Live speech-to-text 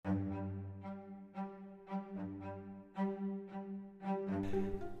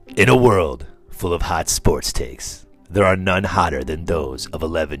In a world full of hot sports takes, there are none hotter than those of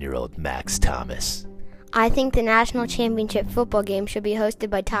 11-year-old Max Thomas. I think the national championship football game should be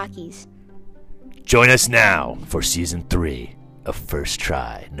hosted by Takis. Join us now for Season 3 of First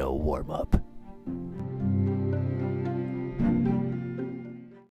Try, No Warm-Up.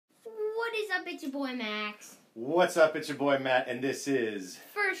 What is up, it's your boy Max. What's up, it's your boy Matt, and this is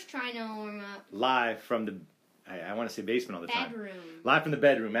First Try No Warm-Up. live from the, I want to say basement all the time. Bedroom. Live from the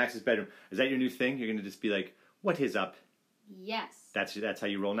bedroom, Max's bedroom. Is that your new thing? You're going to just be like, what is up? Yes. That's how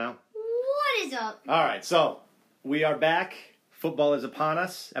you roll now? What is up? All right, so we are back. Football is upon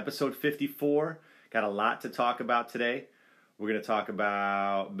us, episode 54. Got a lot to talk about today. We're going to talk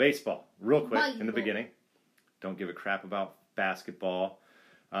about baseball real quick in the beginning. Don't give a crap about basketball.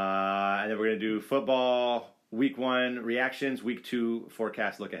 And then we're going to do football, week 1 reactions, week 2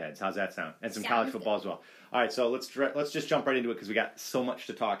 forecast look-aheads. How's that sound? And some college football as well. All right, so let's just jump right into it because we got so much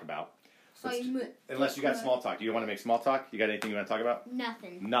to talk about. Unless you got small talk. Do you want to make small talk? You got anything you want to talk about?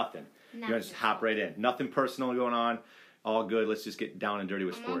 Nothing. You want to just hop right in. Nothing personal going on. All good. Let's just get down and dirty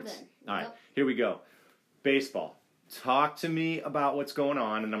with sports. All right, here we go. Baseball. Talk to me about what's going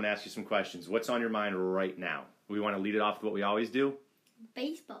on, and I'm going to ask you some questions. What's on your mind right now? We want to lead it off with what we always do?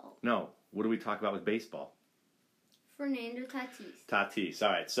 Baseball. No. What do we talk about with baseball? Fernando Tatis. Tatis. All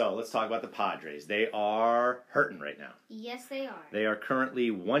right, so let's talk about the Padres. They are hurting right now. Yes, they are. They are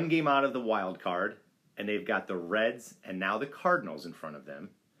currently one game out of the wild card, and they've got the Reds and now the Cardinals in front of them.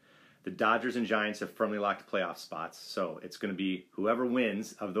 The Dodgers and Giants have firmly locked playoff spots, so it's going to be whoever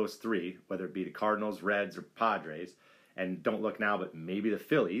wins of those three, whether it be the Cardinals, Reds, or Padres, and don't look now, but maybe the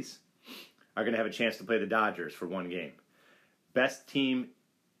Phillies, are going to have a chance to play the Dodgers for one game. Best team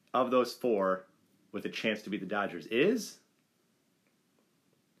of those four with a chance to beat the Dodgers is?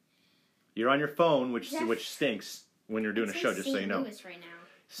 You're on your phone, which stinks when you're doing a show, just so you know. St. Louis right now.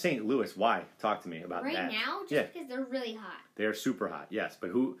 St. Louis, why? Talk to me about that. Right now? Just because they're really hot. They're super hot, yes.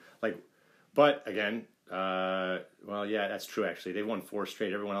 But again, well, yeah, that's true, actually. They won 4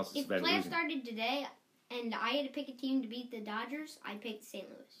 straight. Everyone else has been losing. If playoffs started today and I had to pick a team to beat the Dodgers, I'd pick St.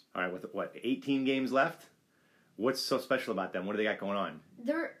 Louis. All right, with, 18 games left? What's so special about them? What do they got going on?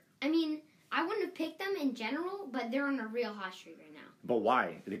 I wouldn't have picked them in general, but they're on a real hot streak right now. But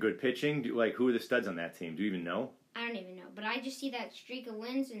why? The good pitching? Who are the studs on that team? Do you even know? I don't even know, but I just see that streak of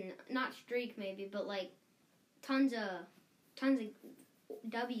wins, and not streak maybe, but tons of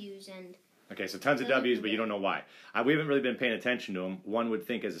W's and. Okay, so tons of W's, but you don't know why. We haven't really been paying attention to them. One would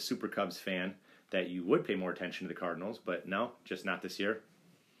think, as a Super Cubs fan, that you would pay more attention to the Cardinals, but no, just not this year.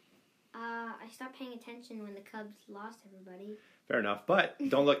 I stopped paying attention when the Cubs lost everybody. Fair enough, but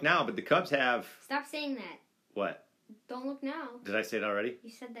don't look now. But the Cubs have. Stop saying that. What? Don't look now. Did I say it already?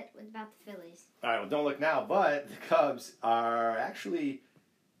 You said that about the Phillies. All right, well, don't look now, but the Cubs are actually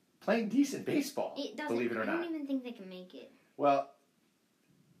playing decent baseball, believe it or not. I don't even think they can make it. Well,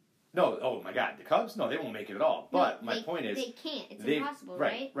 no, oh my God, the Cubs? No, they won't make it at all. But my point is... They can't. It's impossible,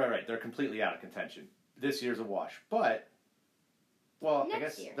 right? Right. They're completely out of contention. This year's a wash. But, well, I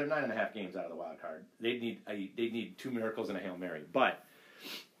guess they're 9.5 games out of the wild card. They'd need 2 miracles and a Hail Mary. But...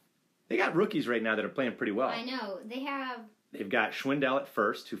 they got rookies right now that are playing pretty well. I know. They've got Schwindel at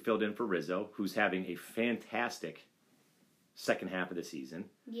first, who filled in for Rizzo, who's having a fantastic second half of the season.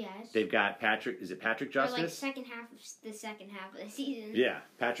 Yes. They've got Patrick Justice? Or second half of the season. Yeah.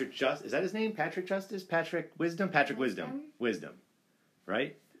 Patrick Justice. Is that his name? Patrick Justice? Patrick Wisdom? Patrick Wisdom. Wisdom.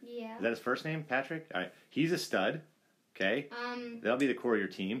 Right? Yeah. Is that his first name? Patrick? All right. He's a stud. Okay. That'll be the core of your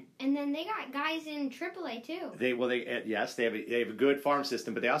team. And then they got guys in AAA too. They have a good farm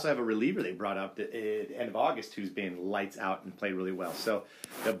system, but they also have a reliever they brought up at the end of August who's been lights out and played really well. So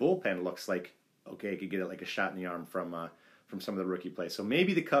the bullpen looks like it could get it like a shot in the arm from some of the rookie plays. So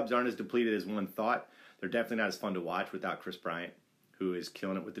maybe the Cubs aren't as depleted as one thought. They're definitely not as fun to watch without Chris Bryant, who is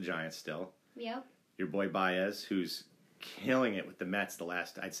killing it with the Giants still. Yep. Your boy Baez, who's killing it with the Mets the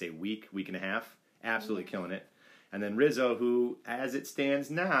last, I'd say, week and a half. Absolutely killing it. And then Rizzo, who, as it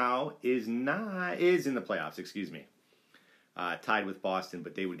stands now, is in the playoffs, tied with Boston,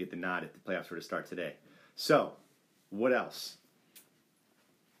 but they would get the nod if the playoffs were to start today. So, what else?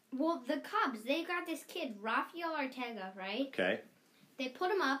 Well, the Cubs, they got this kid, Rafael Ortega, right? Okay. They put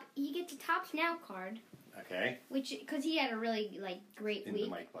him up. He gets a Tops Now card. Okay. Because he had a really, great in week.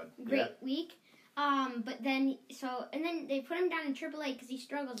 The mic, bud. Great week. But then, and then they put him down in AAA because he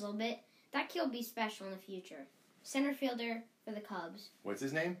struggles a little bit. That kid will be special in the future. Center fielder for the Cubs. What's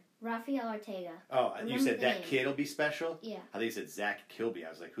his name? Rafael Ortega. Oh, you said that kid will be special? Yeah. I think you said Zach Kilby. I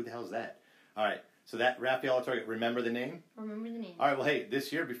was like, who the hell is that? All right. So that Rafael Ortega, remember the name? Remember the name. All right. Well, hey,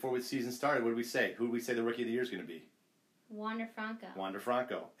 this year before the season started, what did we say? Who did we say the Rookie of the Year is going to be? Wander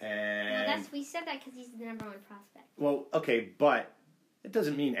Franco. And We said that because he's the number one prospect. well, okay, but it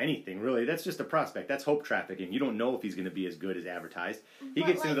doesn't mean anything really. That's just a prospect. That's hope trafficking. You don't know if he's going to be as good as advertised. He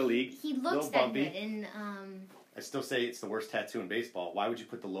gets into the league. He looks little that bumpy. good, and I still say it's the worst tattoo in baseball. Why would you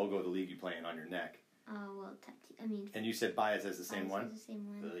put the logo of the league you play in on your neck? oh well, And you said Baez has the same Baez one? has the same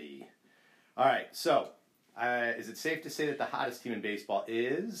one. Ugh. All right, so is it safe to say that the hottest team in baseball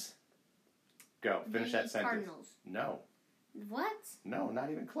is? Go, finish that The sentence. Cardinals. No, What?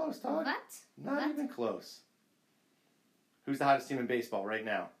 not even close, Todd. What? Not What? even close. Who's the hottest team in baseball right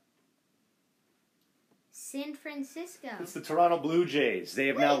now? San Francisco. It's the Toronto Blue Jays. They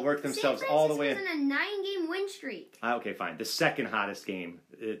have now worked themselves all the way. San Francisco's in a 9-game win streak. Okay, fine. The second hottest team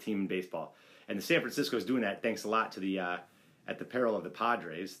in baseball, and the San Francisco is doing that thanks a lot to the at the peril of the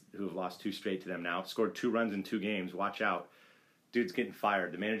Padres, who have lost 2 straight to them now. Scored 2 runs in 2 games. Watch out, dude's getting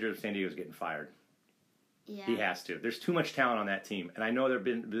fired. The manager of San Diego is getting fired. Yeah. He has to. There's too much talent on that team, and I know they've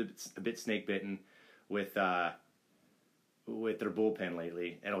been a bit snake bitten with their bullpen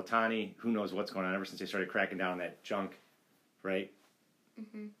lately. And Ohtani, who knows what's going on ever since they started cracking down on that junk, right?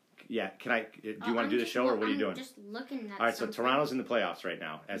 Mm-hmm. Yeah. Can I? Do you want to do the show, or what are you doing? I'm just looking at All right, something. so Toronto's in the playoffs right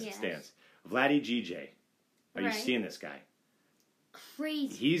now, as it stands. Vladdy GJ. Are you Right. seeing this guy?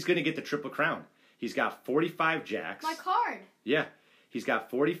 Crazy. He's going to get the Triple Crown. He's got 45 jacks. My card. Yeah. He's got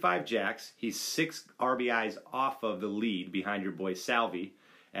 45 jacks. He's 6 RBIs off of the lead behind your boy Salvi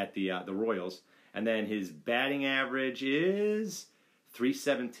at the Royals. And then his batting average is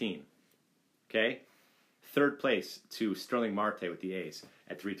 .317. Okay? Third place to Sterling Marte with the A's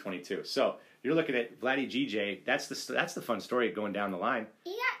at .322. So you're looking at Vladdy GJ. That's the fun story going down the line.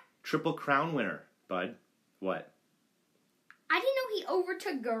 Yeah. Triple Crown winner, bud. What? I didn't know he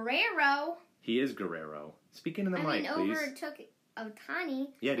overtook Guerrero. He is Guerrero. Speaking in the mic, please. Overtook Ohtani.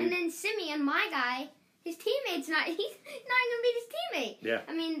 Yeah, dude. And then Simeon, my guy, his teammate's not. He's not gonna beat his teammate. Yeah.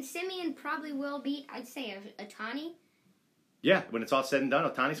 I mean, Simeon probably will beat. I'd say Ohtani. Yeah, when it's all said and done,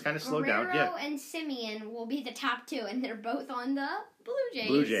 Ohtani's kind of slowed down. Yeah. Guerrero and Simeon will be the top 2, and they're both on the Blue Jays.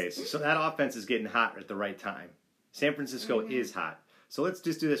 Blue Jays. So that offense is getting hot at the right time. San Francisco is hot. So let's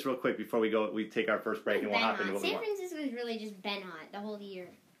just do this real quick before we take our first break, and we'll hop into what we San want. Francisco's really just been hot the whole year.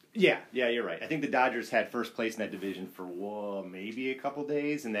 Yeah, you're right. I think the Dodgers had first place in that division for maybe a couple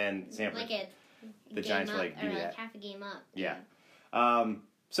days, and then San Francisco. The Giants were like, give me that. half a game up. Yeah.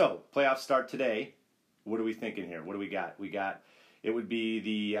 So playoffs start today. What are we thinking here? What do we got? It would be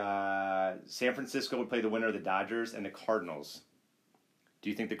the San Francisco would play the winner of the Dodgers and the Cardinals. Do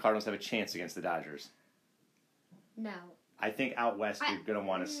you think the Cardinals have a chance against the Dodgers? No. I think out west you're going to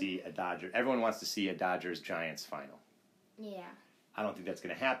want to see a Dodger. Everyone wants to see a Dodgers-Giants final. Yeah. I don't think that's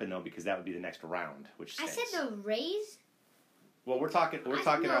going to happen though, because that would be the next round, which stinks. I said the Rays. Well, we're talking. No,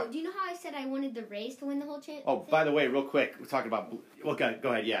 about. do you know how I said I wanted the Rays to win the whole championship? Oh, by the way, real quick, we're talking about. Well,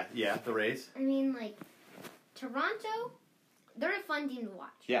 go ahead. Yeah, the Rays. I mean, like Toronto, they're a fun team to watch.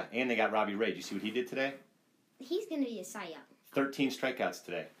 Yeah, and they got Robbie Ray. Did you see what he did today? He's going to be a Cy Young. 13 strikeouts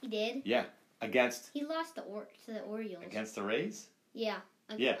today. He did. Yeah, against. He lost to the Orioles. Against the Rays. Yeah.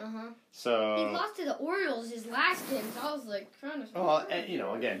 Yeah. So he lost to the Orioles his last game, so I was like trying to. Well, and,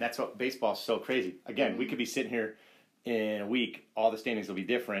 again, that's what baseball's so crazy. Again, we could be sitting here in a week, all the standings will be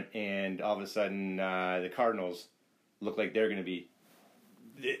different, and all of a sudden the Cardinals look like they're going to be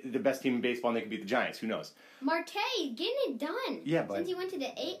the best team in baseball, and they could beat the Giants. Who knows? Marte getting it done. Yeah, but since he went to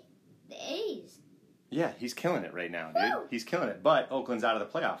the A's. Yeah, he's killing it right now, dude. Woo! He's killing it. But Oakland's out of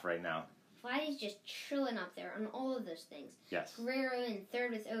the playoff right now. Vladdy's just chilling up there on all of those things. Yes. Guerrero in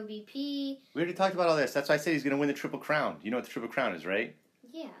third with OBP. We already talked about all this. That's why I said he's going to win the Triple Crown. You know what the Triple Crown is, right?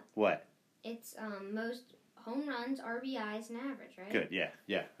 Yeah. What? It's most home runs, RBIs, and average, right? Good.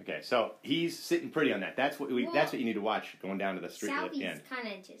 Yeah. Okay. So he's sitting pretty on that. That's what that's what you need to watch going down to the street at the end. Salvy's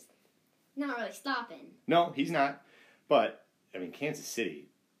kind of just not really stopping. No, he's not. But I mean, Kansas City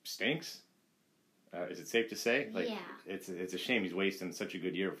stinks. Is it safe to say? Yeah. It's a shame he's wasting such a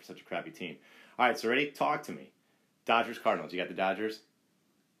good year for such a crappy team. All right, so ready? Talk to me. Dodgers, Cardinals. You got the Dodgers?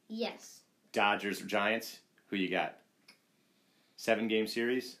 Yes. Dodgers, Giants. Who you got? 7-game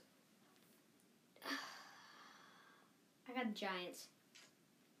series? I got the Giants.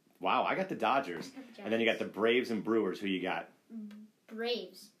 Wow, I got the Dodgers. And then you got the Braves and Brewers. Who you got?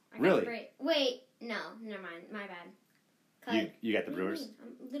 Braves. Really? Wait, no, never mind. My bad. You got the What do you Brewers? mean?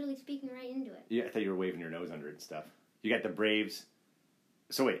 I'm literally speaking right into it. Yeah, I thought you were waving your nose under it and stuff. You got the Braves.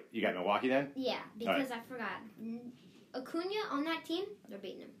 So wait, you got Milwaukee then? Yeah, because I forgot. Acuna on that team, they're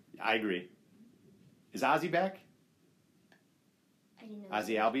beating him. I agree. Is Ozzy back? I didn't know.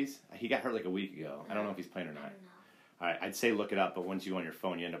 Ozzy Albies? He got hurt like a week ago. I don't know if he's playing or I not. don't know. All right, I'd say look it up, but once you go on your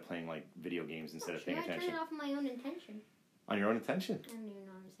phone, you end up playing like video games instead of paying I turn attention. it off of my own intention. On your own attention. I don't even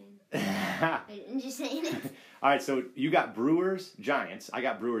know what I'm saying. I'm just saying it. All right, so you got Brewers, Giants. I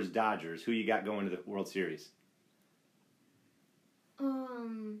got Brewers, Dodgers. Who you got going to the World Series?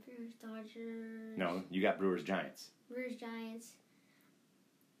 Brewers, Dodgers. No, you got Brewers, Giants. Brewers, Giants.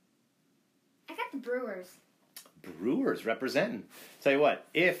 I got the Brewers. Brewers representing. Tell you what,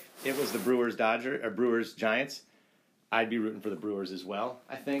 if it was the Brewers, Brewers, Giants, I'd be rooting for the Brewers as well,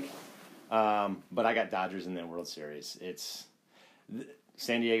 I think. But I got Dodgers in the World Series. It's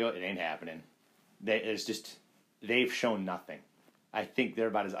San Diego. It ain't happening. They've shown nothing. I think they're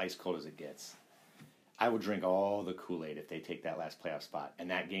about as ice cold as it gets. I would drink all the Kool-Aid if they take that last playoff spot, and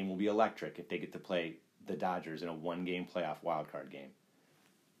that game will be electric if they get to play the Dodgers in a one-game playoff wildcard game.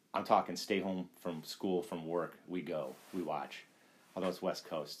 I'm talking stay home from school, from work. We go. We watch. Although it's West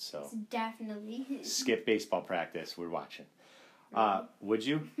Coast, so. It's definitely. Skip baseball practice. We're watching. Would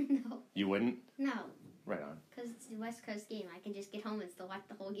you? No. You wouldn't? No. Right on. Because it's the West Coast game. I can just get home and still watch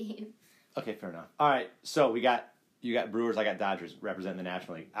the whole game. Okay, fair enough. All right, so you got Brewers, I got Dodgers representing the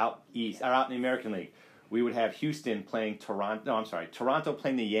National League. Out in the American League, we would have Houston playing Toronto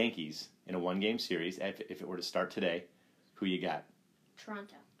playing the Yankees in a one-game series. If it were to start today, who you got?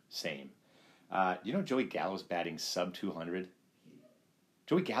 Toronto. Same. You know Joey Gallo's batting sub 200?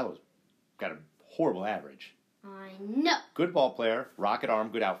 Joey Gallo's got a horrible average. I know. Good ball player, rocket arm,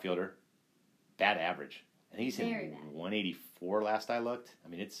 good outfielder. Bad average. I think he's Very hitting bad. 184 last I looked. I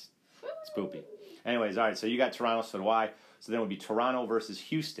mean, it's poopy. Anyways, all right, so you got Toronto, so do I. So then it would be Toronto versus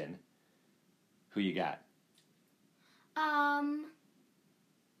Houston. Who you got?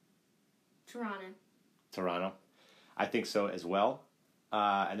 Toronto. Toronto. I think so as well.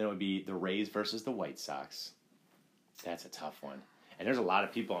 And then it would be the Rays versus the White Sox. That's a tough one. And there's a lot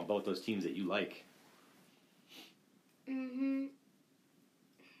of people on both those teams that you like. Mm-hmm.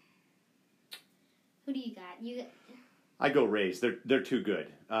 Who do you got? I go Rays. They're too good.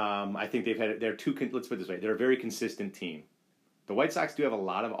 I think let's put it this way. They're a very consistent team. The White Sox do have a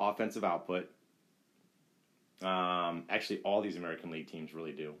lot of offensive output. Actually, all these American League teams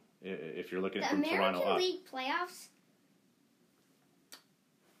really do. If you're looking from Toronto up. The American League playoffs?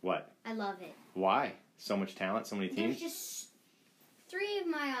 What? I love it. Why? So much talent, so many teams? There's just three of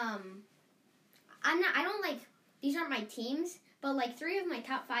my, I don't like, these aren't my teams, but like three of my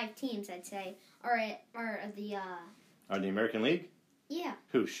top 5 teams, I'd say, are the American League? Yeah.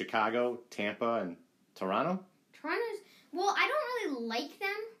 Who? Chicago, Tampa, and Toronto? Toronto's, well, I don't really like them.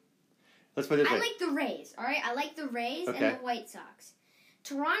 Let's put it this way. I like the Rays, all right? I like the Rays and the White Sox.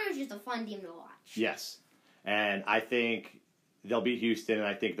 Toronto's just a fun team to watch. Yes. And I think they'll beat Houston, and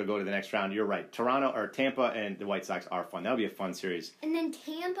I think they'll go to the next round. You're right. Tampa and the White Sox are fun. That'll be a fun series. And then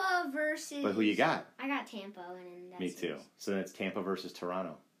Tampa versus... But who you got? I got Tampa in that Me series. too. So then it's Tampa versus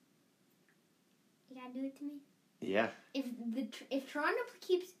Toronto. You gotta do it to me? Yeah. If Toronto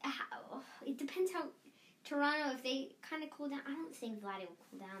keeps... it depends how... Toronto, if they kind of cool down... I don't think Vladdy will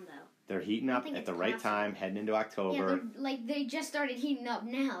cool down, though. They're heating up at the right time, heading into October. Yeah, they just started heating up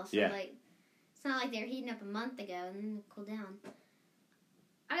now, so Yeah. It's not like they were heating up a month ago and then they'll cool down.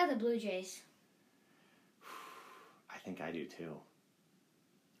 I got the Blue Jays. I think I do too.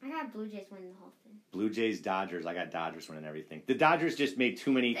 I got Blue Jays winning the whole thing. Blue Jays, Dodgers. I got Dodgers winning everything. The Dodgers just made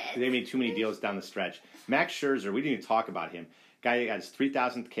too many. They made too many deals down the stretch. Max Scherzer, we didn't even talk about him. Guy got his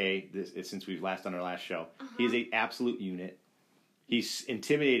 3,000th K since we've last done our last show. He's an absolute unit. He's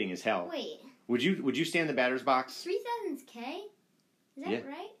intimidating as hell. Wait. Would you stand in the batter's box? 3,000 K? Is that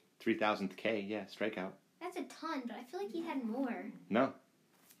right? 3,000th K, yeah, strikeout. That's a ton, but I feel like he had more. No.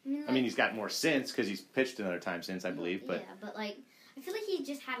 I mean, he's got more since because he's pitched another time since, I believe. But yeah, but like, I feel like he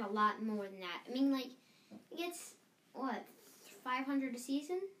just had a lot more than that. I mean, like, he gets, what, 500 a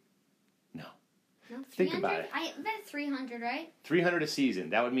season? No. No, 300? Think about it. I bet 300, right? 300 a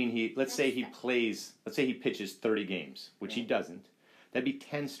season. That would mean let's say he pitches 30 games, which he doesn't. That'd be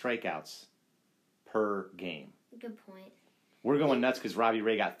 10 strikeouts per game. Good point. We're going nuts because Robbie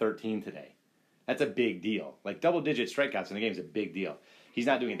Ray got 13 today. That's a big deal. Like double-digit strikeouts in a game is a big deal. He's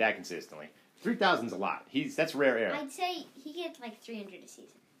not doing it that consistently. 3,000's a lot. That's rare air. I'd say he gets like 300 a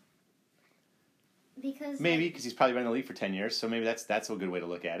season. Because Maybe because he's probably been in the league for 10 years, so maybe that's a good way to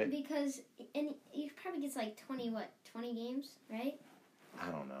look at it. Because he probably gets like 20 games, right? I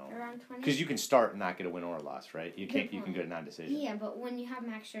don't know. Around 20. Because you can start and not get a win or a loss, right? You can get a non-decision. Yeah, but when you have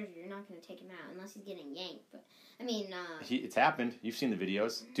Max Scherzer, you're not going to take him out unless he's getting yanked. But I mean, it's happened. You've seen the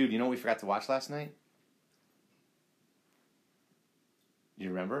videos, dude. You know what we forgot to watch last night? You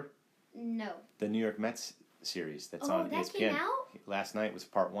remember? No. The New York Mets series that's on that ESPN. came out? Last night was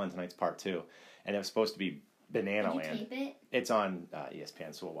part 1, tonight's part 2. And it was supposed to be Banana Did you Land. tape it? It's on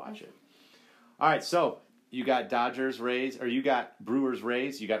ESPN, so we'll watch it. All right, so You got Dodgers, Rays, or you got Brewers,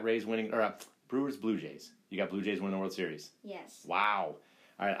 Rays. You got Rays winning, or Brewers, Blue Jays. You got Blue Jays winning the World Series. Yes. Wow.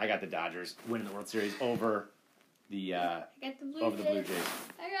 All right, I got the Dodgers winning the World Series over the I got the Blue over Jays. the Blue Jays.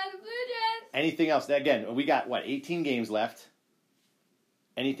 I got the Blue Jays. Anything else? Again, we got 18 games left.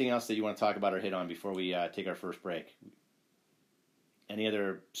 Anything else that you want to talk about or hit on before we take our first break? Any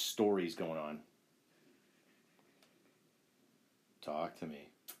other stories going on? Talk to me.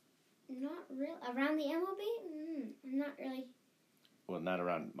 Not really. Around the MLB? Not really. Well, not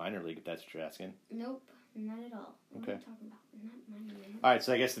around minor league, if that's what you're asking. Nope. Not at all. What Okay. are you talking about? Not minor league. All right,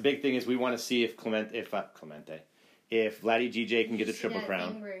 so I guess the big thing is we want to see if Vladdy GJ can get the Triple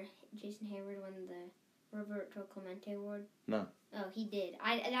Crown. Thing where Jason Hayward won the Roberto Clemente Award? No. Oh, he did.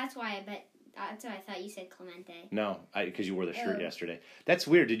 That's why I thought you said Clemente. No, because you wore the shirt Oh. yesterday. That's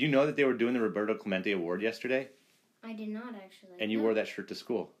weird. Did you know that they were doing the Roberto Clemente Award yesterday? I did not actually. And you No. wore that shirt to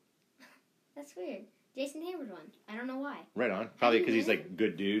school. That's weird. Jason Hayward won. I don't know why. Right on. Probably because he's Yeah. like a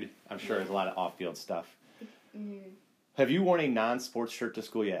good dude. I'm sure there's a lot of off-field stuff. Mm. Have you worn a non-sports shirt to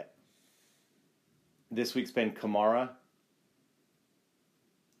school yet? This week's been Kamara,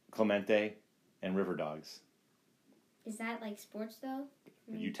 Clemente, and River Dogs. Is that like sports though?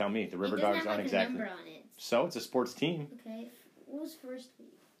 I mean, You tell me. The River it doesn't Dogs have, aren't like, exactly. a number on it. So it's a sports team. Okay. What was first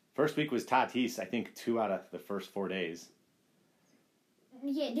week? First week was Tatis. I think 2 out of the first 4 days.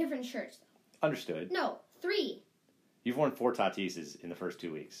 Yeah, different shirts though. Understood. No, 3. You've worn 4 Tatises in the first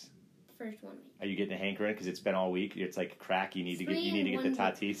 2 weeks. First 1 week. Are you getting a hankering because it's been all week? It's like crack. You need to get 3 the in 1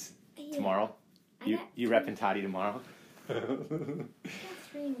 Tatis Yeah. tomorrow. I got You 3 repping Toddy tomorrow? I got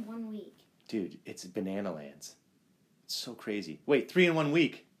 3 in 1 week. Dude, it's Banana Lands. It's so crazy. Wait, 3 in 1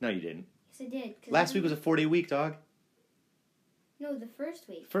 week? No, you didn't. Yes, I did. 'Cause Last week was a 4-day week, dog. No, the first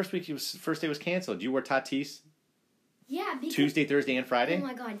week. First day was canceled. You wore Tatis Yeah, because... Tuesday, Thursday, and Friday? Oh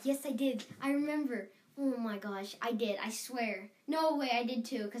my god, yes I did. I remember. Oh my gosh, I did. I swear. No way, I did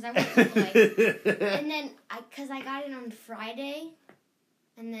too, because I went to play. And then, because I got it on Friday,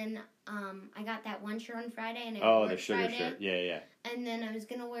 and then I got that one shirt on Friday, and it Oh, worked the sugar Friday. shirt. Yeah. And then I was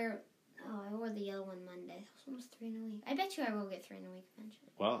going to wear, I wore the yellow one Monday. That was almost 3 in a week. I bet you I will get 3 in a week eventually.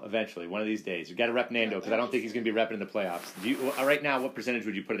 Well, eventually, one of these days. You got to rep Nando because I don't think he's going to be repping in the playoffs. Right now, what percentage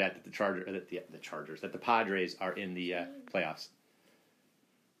would you put it at that the Chargers, that the Padres are in the playoffs?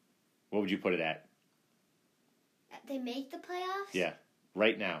 What would you put it at? They make the playoffs? Yeah,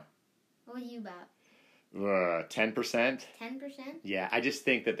 right now. What are you about? 10%. 10%? Yeah, I just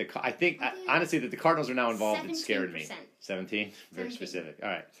think that honestly that the Cardinals are now involved. It scared me. 17%. 17? Very 17. specific. All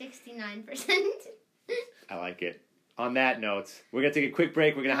right. 69%. I like it. On that note, we're going to take a quick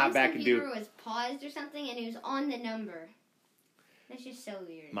break. We're going to hop back and do... Mom's computer was paused or something, and it was on the number. That's just so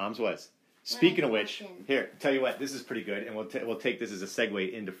weird. Mom's was. Speaking of When I which, walked in. here, tell you what, this is pretty good, and we'll take this as a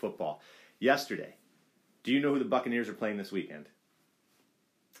segue into football. Yesterday, do you know who the Buccaneers are playing this weekend?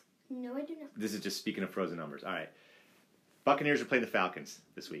 No, I do not. This is just speaking of frozen numbers. All right. Buccaneers are playing the Falcons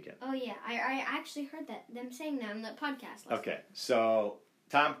this weekend. Oh, yeah. I actually heard them saying that on the podcast last Okay, so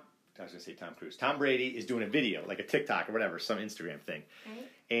I was going to say Tom Cruise. Tom Brady is doing a video, like a TikTok or whatever, some Instagram thing. Right?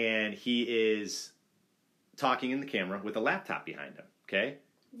 And he is talking in the camera with a laptop behind him, okay?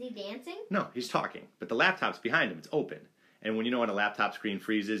 Is he dancing? No, he's talking, but the laptop's behind him. It's open. And when when a laptop screen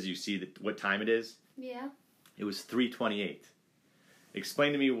freezes, you see what time it is? Yeah. It was 3:28.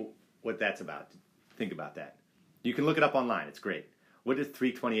 Explain to me what that's about. Think about that. You can look it up online. It's great. What does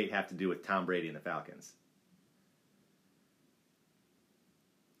 3:28 have to do with Tom Brady and the Falcons?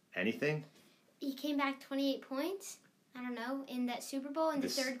 Anything? He came back 28 points, I don't know, in that Super Bowl in the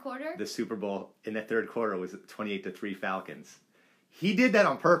third quarter. The Super Bowl in the third quarter was 28-3 Falcons. He did that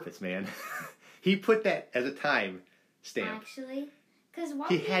on purpose, man. He put that as a time stamp. Actually. Because why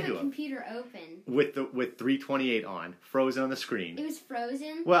He would you had have a to have. computer open? With 3:28 on, frozen on the screen. It was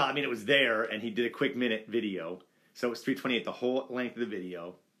frozen? Well, I mean, it was there, and he did a quick minute video. So it was 3:28, the whole length of the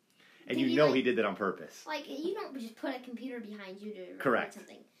video. And Did you he, know like- he did that on purpose. Like, you don't just put a computer behind you to record Correct.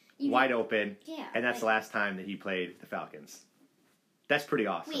 something. You Wide open. Yeah. And that's like, the last time that he played the Falcons. That's pretty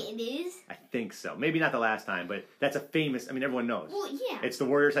awesome. Wait, it is? I think so. Maybe not the last time, but that's a famous... I mean, everyone knows. Well, yeah. It's the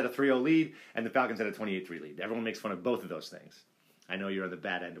Warriors had a 3-0 lead, and the Falcons had a 28-3 lead. Everyone makes fun of both of those things. I know you're on the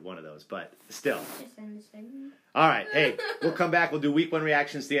bad end of one of those, but still. Just end the segment. All right, hey, we'll come back. We'll do Week 1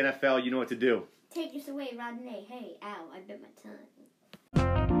 reactions to the NFL. You know what to do. Take us away, Rodney. Hey, ow, I bit my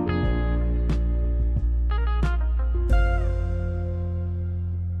tongue.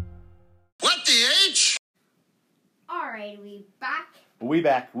 What the H? Alright, we back. We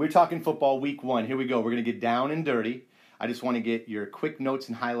back. We're talking football Week 1. Here we go. We're going to get down and dirty. I just want to get your quick notes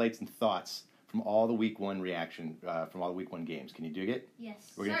and highlights and thoughts from all the Week 1 reaction, from all the Week 1 games. Can you dig it?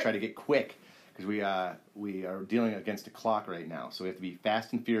 Yes. We're going to try to get quick because we are dealing against a clock right now, so we have to be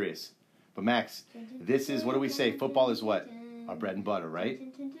fast and furious. But Max, this is, what do we say? Football is what? Our bread and butter, right?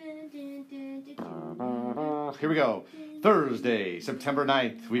 Here we go. Thursday, September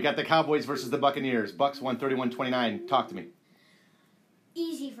 9th. We got the Cowboys versus the Buccaneers. Bucks won 31-29. Talk to me.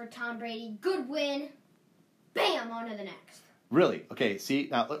 Easy for Tom Brady. Good win. Bam, on to the next. Really? Okay, see,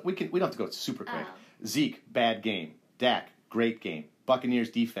 now we don't have to go super quick. Oh. Zeke, bad game. Dak, great game. Buccaneers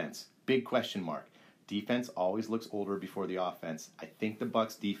defense, big question mark. Defense always looks older before the offense. I think the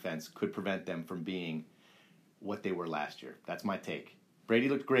Bucs defense could prevent them from being what they were last year. That's my take. Brady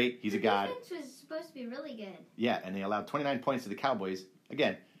looked great. He's a god. The defense was supposed to be really good. Yeah, and they allowed 29 points to the Cowboys.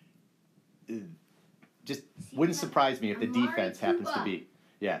 Again, just wouldn't surprise me if the Amari defense happens to Cooper. be.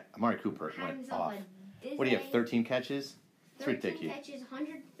 Yeah, Amari Cooper Had went himself off. a What do you have, dizzy 13 catches? It's 13 ridiculous. catches,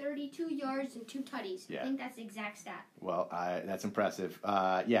 132 yards, and 2 tutties. Yeah. I think that's the exact stat. Well, that's impressive.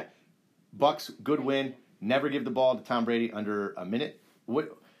 Yeah, Bucks, good win. Never give the ball to Tom Brady under a minute.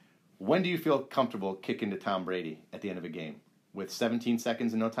 When do you feel comfortable kicking to Tom Brady at the end of a game? With 17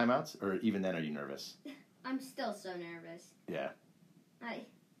 seconds and no timeouts? Or even then, are you nervous? I'm still so nervous. Yeah. I...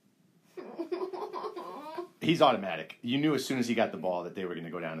 He's automatic. You knew as soon as he got the ball that they were going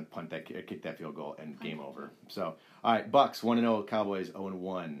to go down and kick that field goal, and game over. So, all right, Bucks 1-0, Cowboys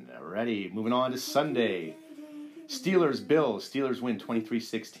 0-1. Ready? Moving on to Sunday. Steelers, Bills. Steelers win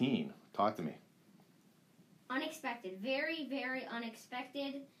 23-16. Talk to me. Unexpected. Very, very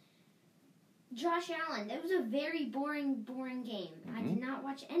unexpected. Josh Allen. That was a very boring game. Mm-hmm. I did not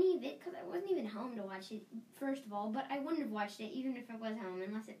watch any of it because I wasn't even home to watch it, first of all. But I wouldn't have watched it even if I was home,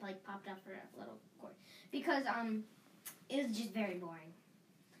 unless it popped up for a little court. Because it was just very boring.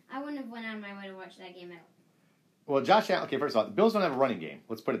 I wouldn't have went out of my way to watch that game at all. Well, Josh Allen, okay, first of all, the Bills don't have a running game.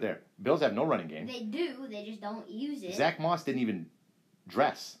 Let's put it there. Bills have no running game. They do. They just don't use it. Zach Moss didn't even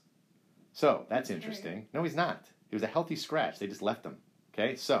dress. So, that's interesting. No, he's not. He was a healthy scratch. They just left him.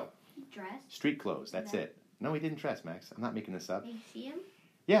 Okay, so, Dressed. street clothes. That's it. No, he didn't dress, Max. I'm not making this up. Did you see him?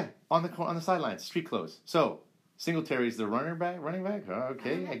 Yeah, on the sidelines, street clothes. So, Singletary's the running back?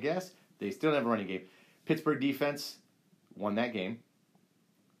 Okay, I guess. They still don't have a running game. Pittsburgh defense won that game.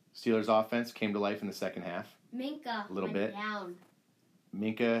 Steelers offense came to life in the second half. Minka A little went bit. down.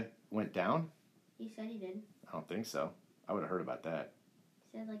 Minka went down? He said he did. I don't think so. I would have heard about that.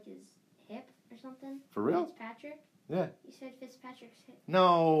 He said like his hip or something. For real? Fitzpatrick? Yeah. He said Fitzpatrick's hip.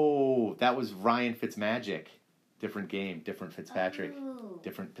 No, that was Ryan Fitzmagic. Different game, different Fitzpatrick, Oh.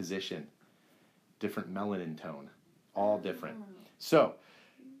 different position, different melanin tone. All different. Oh. So,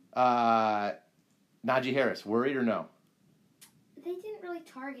 Najee Harris, worried or no? They didn't really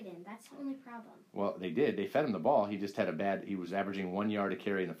target him. That's the only problem. Well, they did. They fed him the ball. He just had he was averaging 1 yard a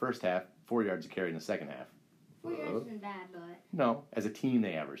carry in the first half, 4 yards a carry in the second half. 4 yards isn't bad, but... No, as a team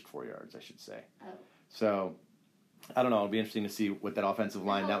they averaged 4 yards, I should say. Oh. So, I don't know. It'll be interesting to see what that offensive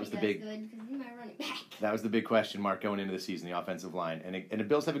line, that was the big... Good, because he's my running back. That was the big question mark going into the season, the offensive line. And the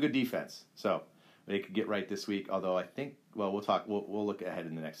Bills have a good defense. So, they could get right this week. Although I think, well, we'll look ahead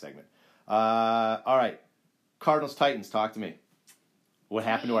in the next segment. All right. Cardinals-Titans, talk to me. What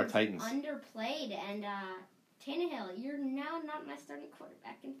happened to our Titans? Underplayed, and Tannehill, you're now not my starting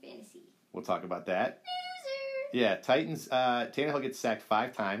quarterback in fantasy. We'll talk about that. Loser! Yeah, Titans, Tannehill gets sacked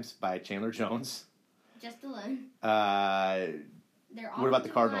 5 times by Chandler Jones. Just alone. Their What about the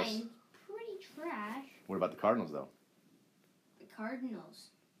offensive Cardinals? line, pretty trash. What about the Cardinals, though? The Cardinals.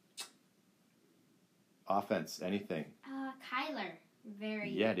 Offense, anything. Kyler,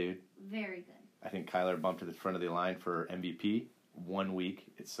 Yeah, dude. very good. I think Kyler bumped to the front of the line for MVP 1 week.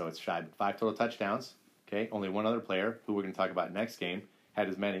 It's shy. 5 total touchdowns. Okay, only one other player, who we're going to talk about next game, had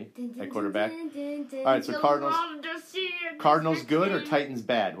as many at quarterback. All right, so Cardinals good or Titans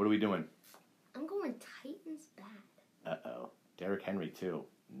bad? What are we doing? I'm going Titans bad. Uh-oh. Derrick Henry, too.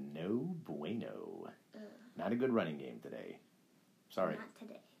 No bueno. Not a good running game today. Sorry. Not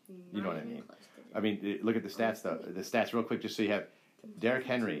today. You know what I Not even mean. close today. I mean, look at the stats, though. The stats real quick, just so you have. Derrick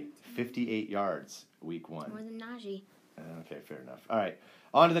Henry, 58 yards, week 1. More than Najee. Okay, fair enough. All right.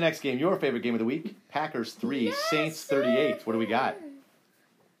 On to the next game. Your favorite game of the week. Packers 3, Yes, Saints 38. What do we got?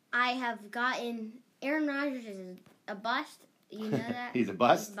 I have gotten Aaron Rodgers is a bust. You know that? He's a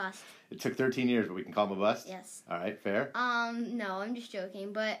bust? He's a bust. It took 13 years, but we can call him a bust? Yes. All right, fair. No, I'm just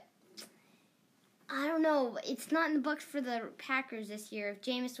joking, but I don't know. It's not in the books for the Packers this year if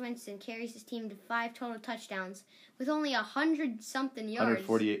Jameis Winston carries his team to 5 total touchdowns with only 100-something yards.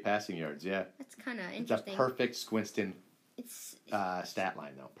 148 passing yards, yeah. That's kind of It's a interesting. perfect Winston It's stat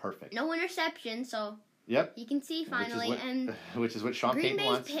line, though. Perfect. no interception, so Yep. you can see finally. Which is what Sean Green Payton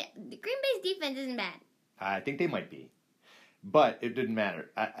wants. Bay's defense isn't bad. I think they might be. But it didn't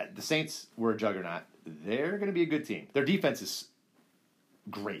matter. The Saints were a juggernaut. They're going to be a good team. Their defense is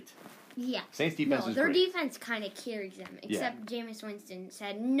great. Yeah. Saints defense is their great. defense kind of carries them, except Jameis Winston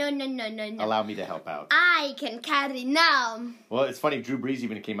said, no. Allow me to help out. I can carry now. Well, it's funny. Drew Brees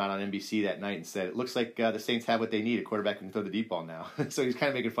even came out on NBC that night and said, it looks like the Saints have what they need. A quarterback who can throw the deep ball now. So he's kind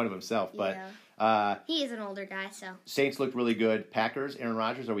of making fun of himself. But he is an older guy, so. Saints looked really good. Packers, Aaron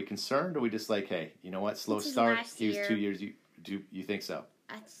Rodgers, are we concerned? Or are we just like, hey, you know what? Slow start. He was 2 years. You think so?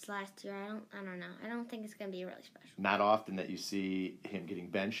 That's last year. I don't know. I don't think it's going to be really special. Not often that you see him getting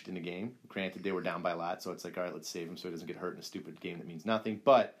benched in a game. Granted, they were down by a lot, so it's like, all right, let's save him so he doesn't get hurt in a stupid game that means nothing,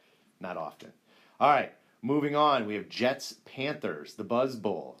 but not often. All right, moving on. We have Jets-Panthers, the Buzz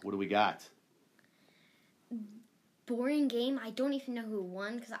Bowl. What do we got? Boring game. I don't even know who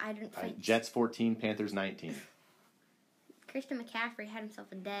won because I didn't find Jets 14, Panthers 19. Christian McCaffrey had himself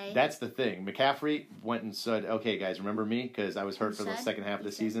a day. That's the thing. McCaffrey went and said, okay, guys, remember me? Because I was hurt for the second half of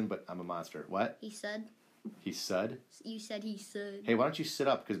the season, but I'm a monster. What? He said. He said? You said he said. Hey, why don't you sit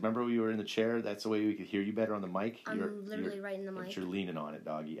up? Because remember we were in the chair? That's the way we could hear you better on the mic. I'm literally right in the mic. But you're leaning on it,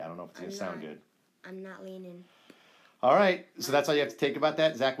 doggy. I don't know if it's going to sound good. I'm not leaning. All right. So that's all you have to take about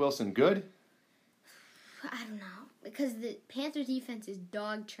that. Zach Wilson, good? I don't know. Because the Panthers defense is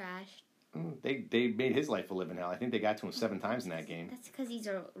dog trash. They made his life a living hell. I think they got to him 7 times in that game. That's because he's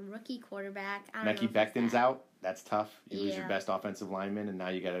a rookie quarterback. Mackey Becton's out. That's tough. You lose your best offensive lineman, and now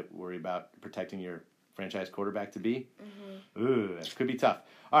you got to worry about protecting your franchise quarterback to be. Mm-hmm. Ooh, that could be tough.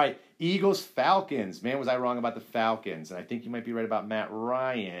 All right, Eagles-Falcons. Man, was I wrong about the Falcons. And I think you might be right about Matt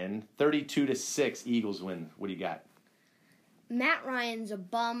Ryan. 32-6, Eagles win. What do you got? Matt Ryan's a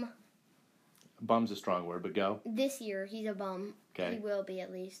bum. Bum's a strong word, but go. This year, he's a bum. Okay. He will be, at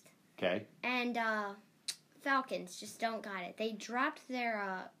least. Okay. And Falcons just don't got it. They dropped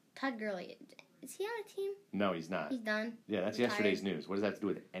their Todd Gurley. Is he on a team? No, he's not. He's done. Yeah, that's yesterday's news. What does that have to do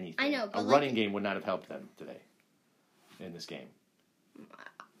with anything? I know, but a running game would not have helped them today in this game.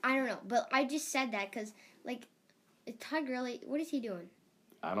 I don't know, but I just said that because, Todd Gurley, what is he doing?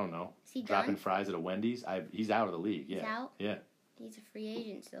 I don't know. Is he dropping done? fries at a Wendy's? He's out of the league. Yeah. He's out? Yeah. He's a free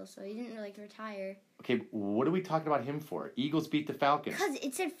agent still, so he didn't really retire. Okay, what are we talking about him for? Eagles beat the Falcons. Because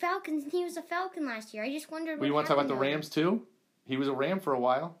it said Falcons, and he was a Falcon last year. I just wondered what you want to talk about the happened to him. Rams, too? He was a Ram for a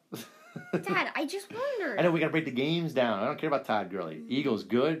while. Dad, I just wondered. I know, we got to break the games down. I don't care about Todd Gurley. Mm-hmm. Eagles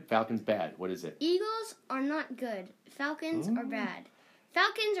good, Falcons bad. What is it? Eagles are not good. Falcons are bad.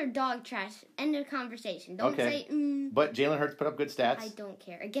 Falcons are dog trash. End of conversation. Don't say, But Jalen Hurts put up good stats. I don't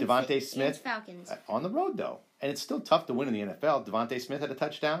care. Against Devontae Smith. Falcons. On the road, though. And it's still tough to win in the NFL. Devontae Smith had a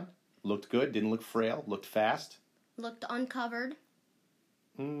touchdown. Looked good. Didn't look frail. Looked fast. Looked uncovered.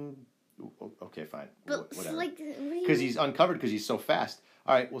 Okay, fine. But, whatever. Because he's uncovered because he's so fast.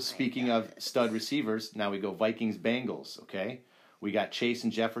 All right, well, speaking of stud receivers, now we go Vikings-Bengals, okay? We got Chase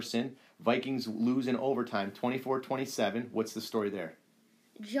and Jefferson. Vikings lose in overtime, 24-27. What's the story there?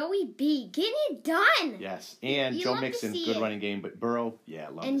 Joey B, getting it done. Yes, and You Joe love to Mixon, see good it. running game, but Burrow, yeah,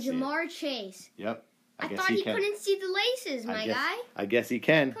 love And to see it. Jamar Chase. Yep. I thought he couldn't see the laces, my guy. I guess he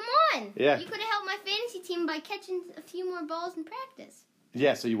can. Come on. Yeah. You could have helped my fantasy team by catching a few more balls in practice.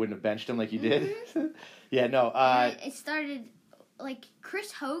 Yeah, so you wouldn't have benched him like you did? Yeah, no. I started,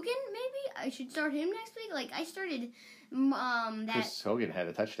 Chris Hogan, maybe? I should start him next week? I started that... Chris Hogan had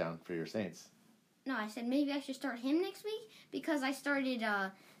a touchdown for your Saints. No, I said maybe I should start him next week because I started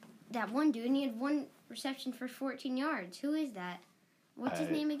that one dude and he had one reception for 14 yards. Who is that? What's his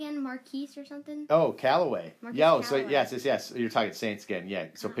name again? Marquise or something? Oh, Callaway. Marcus Yeah, so Callaway. yes. You're talking Saints again. Yeah,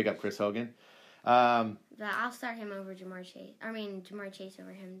 so pick up Chris Hogan. I'll start him over Jamar Chase. Jamar Chase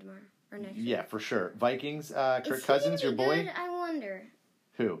over him tomorrow or next week. Yeah, for sure. Vikings, Kirk Is he Cousins, gonna your be boy. good? I wonder.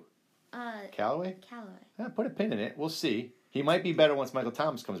 Who? Callaway? Callaway. Put a pin in it. We'll see. He might be better once Michael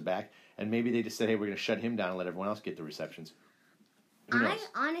Thomas comes back, and maybe they just said, hey, we're going to shut him down and let everyone else get the receptions. Who knows?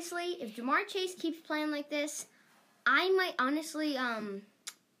 Honestly, if Jamar Chase keeps playing like this, I might honestly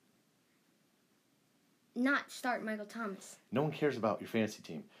not start Michael Thomas. No one cares about your fantasy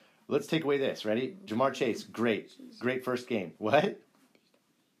team. Let's take away this. Ready? Jamar Chase, great. Great first game. What?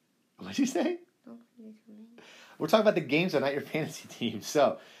 What did you say? We're talking about the games, not your fantasy team.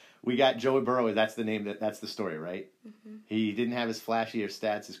 So, we got Joey Burrow. That's the name. That's the story, right? Mm-hmm. He didn't have as flashy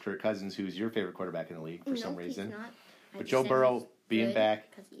stats as Kirk Cousins, who's your favorite quarterback in the league for some reason. He's not. But Joe Burrow being back,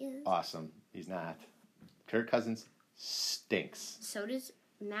 he is. awesome. He's not. Kirk Cousins stinks. So does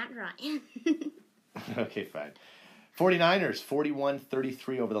Matt Ryan. Okay, fine. 49ers,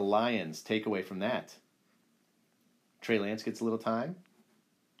 41-33 over the Lions. Takeaway from that. Trey Lance gets a little time.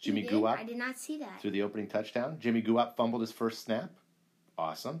 Jimmy Guap I did not see that. through the opening touchdown. Jimmy Guap fumbled his first snap.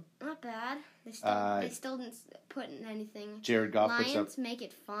 Awesome. Not bad. They still didn't put in anything. Jared Goff Lions puts up... make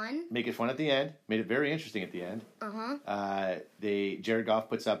it fun. Make it fun at the end. Made it very interesting at the end. Jared Goff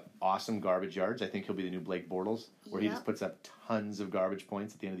puts up awesome garbage yards. I think he'll be the new Blake Bortles, where he just puts up tons of garbage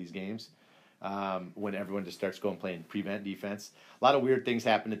points at the end of these games. When everyone just starts going playing prevent defense. A lot of weird things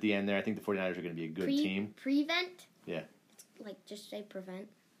happen at the end there. I think the 49ers are going to be a good team. Prevent? Yeah. Like, just say prevent.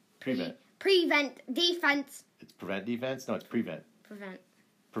 Prevent. Prevent defense. It's prevent defense? No, it's prevent. Prevent.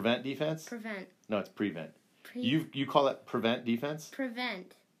 Prevent defense? Prevent. No, it's prevent. You call it prevent defense?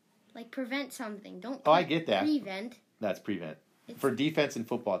 Prevent. Like, prevent something. Don't I get that. Prevent. That's prevent. For defense in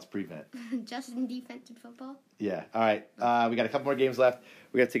football, it's prevent. Just in defense in football? Yeah. All right. We got a couple more games left.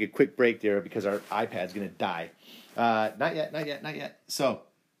 We got to take a quick break there because our iPad's going to die. Not yet. So,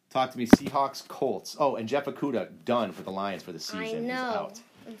 talk to me. Seahawks, Colts. Oh, and Jeff Okudah done for the Lions for the season. I know. He's out.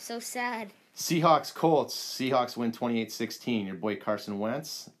 I'm so sad. Seahawks, Colts. Seahawks win 28-16. Your boy Carson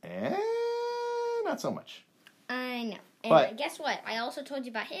Wentz. Not so much. I know. And But- guess what? I also told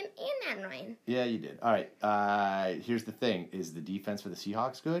you about him and Matt Ryan. Yeah, you did. All right. Here's the thing: is the defense for the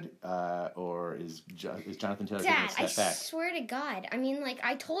Seahawks good, or is Jonathan Taylor going Dad, to I step back? swear to God. I mean, like,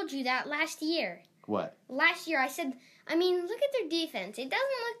 I told you that last year. What? Last year, I said, I mean, look at their defense. It doesn't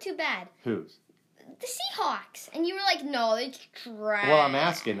look too bad. Whose? The Seahawks. And you were like, no, it's trash. Well, I'm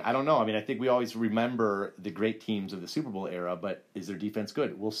asking. I don't know. I mean, I think we always remember the great teams of the Super Bowl era, but is their defense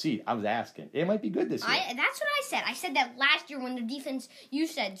good? We'll see. I was asking. It might be good this year. That's what I said. I said that last year when their defense, you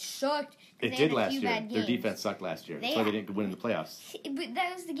said, sucked. It did last year. Their defense sucked last year. That's why they didn't win in the playoffs. But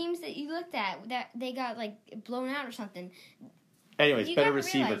that was the games that you looked at, that they got, like, blown out or something. Anyways, You better gotta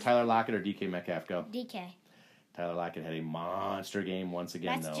receiver, realize- Tyler Lockett or DK Metcalf? Go. DK. Tyler Lockett had a monster game once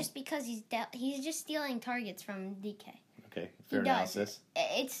again, That's just because he's just stealing targets from DK. Okay, fair He does. analysis.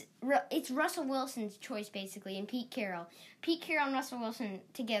 It's Russell Wilson's choice, basically, and Pete Carroll. Pete Carroll and Russell Wilson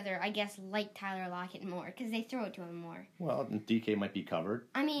together, I guess, like Tyler Lockett more, because they throw it to him more. Well, DK might be covered.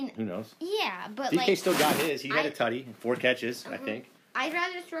 I mean, Who knows? yeah, but DK like... still got his. He had a tutty, 4 catches, I think. I'd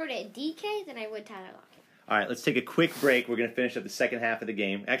rather throw it at DK than I would Tyler Lockett. All right, let's take a quick break. We're going to finish up the second half of the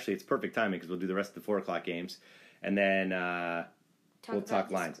game. Actually, it's perfect timing because we'll do the rest of the 4 o'clock games. And then we'll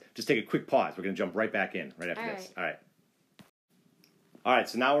talk lines. Just take a quick pause. We're going to jump right back in right after this. All right. All right,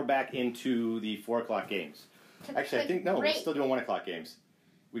 so now we're back into the 4 o'clock games. Actually, I think, no, we're still doing 1 o'clock games.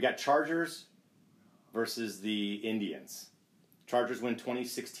 We got Chargers versus the Indians. Chargers win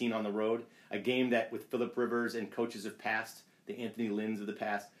 2016 on the road. A game that, with Phillip Rivers and coaches of past, the Anthony Lynn's of the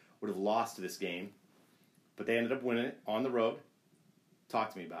past, would have lost to this game. But they ended up winning it on the road.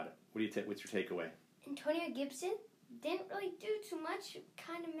 Talk to me about it. What's your takeaway? Antonio Gibson didn't really do too much.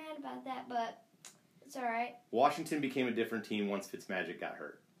 Kind of mad about that, but it's all right. Washington became a different team once Fitzmagic got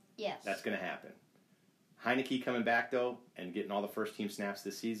hurt. Yes. That's going to happen. Heineke coming back, though, and getting all the first-team snaps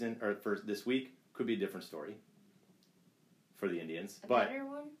this season, or this week, could be a different story for the Indians. Better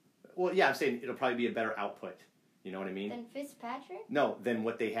one? Well, yeah, I'm saying it'll probably be a better output. You know what I mean? Than Fitzpatrick? No, than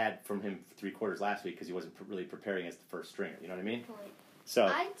what they had from him for 3 quarters last week because he wasn't really preparing as the first stringer. You know what I mean? Point. So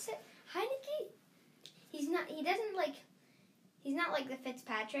I'd say Heineke, he's not like the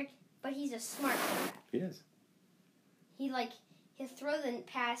Fitzpatrick, but he's a smart quarterback. he is. He'll throw the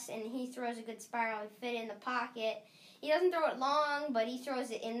pass and he throws a good spiral. He fit in the pocket. He doesn't throw it long, but he throws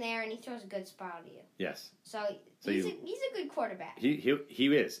it in there and he throws a good spiral to you. Yes. So he's a good quarterback. He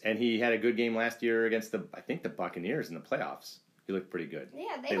is, and he had a good game last year against the Buccaneers in the playoffs. He looked pretty good.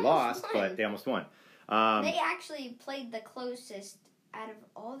 Yeah, They lost, but they almost won. They actually played the closest out of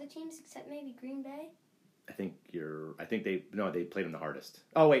all the teams except maybe Green Bay. They played him the hardest.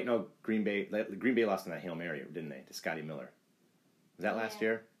 Oh wait, no, Green Bay lost in that Hail Mary, didn't they, to Scotty Miller? Was that last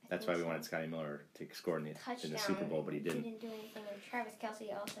year? That's why we wanted Scotty Miller to score in the Super Bowl, but he didn't. He didn't do anything. And Travis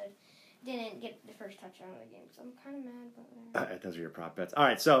Kelce also didn't get the first touchdown of the game, so I'm kind of mad about that. Those are your prop bets. All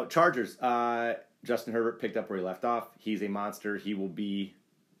right, so Chargers. Justin Herbert picked up where he left off. He's a monster. He will be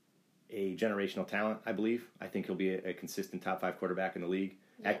a generational talent, I believe. I think he'll be a consistent top 5 quarterback in the league.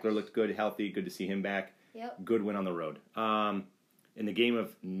 Yes. Eckler looked good, healthy. Good to see him back. Yep. Good win on the road. In the game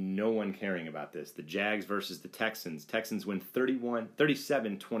of no one caring about this, the Jags versus the Texans. Texans win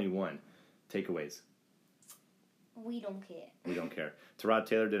 37-21. Takeaways. We don't care. We don't care. Tyrod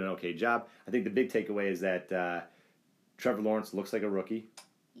Taylor did an okay job. I think the big takeaway is that Trevor Lawrence looks like a rookie.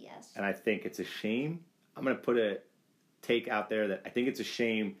 Yes. And I think it's a shame. I'm going to put a take out there that I think it's a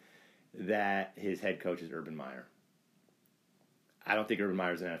shame that his head coach is Urban Meyer. I don't think Urban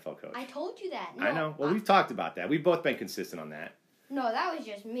Meyer is an NFL coach. I told you that. No, I know. Well, we've talked about that. We've both been consistent on that. No, that was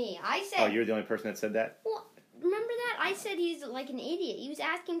just me. I said... Oh, you're the only person that said that? Well, remember that? I said he's like an idiot. He was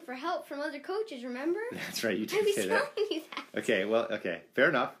asking for help from other coaches, remember? That's right, you I did was say telling that. you that. Okay, fair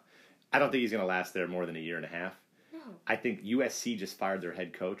enough. I don't think he's going to last there more than a year and a half. No. I think USC just fired their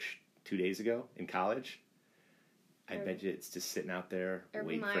head coach 2 days ago in college. I bet you it's just sitting out there Urban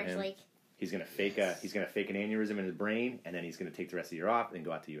waiting for Meyer's him. like, He's gonna fake an aneurysm in his brain, and then he's gonna take the rest of the year off and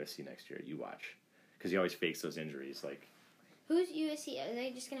go out to USC next year. You watch, because he always fakes those injuries. Like, who's USC? Are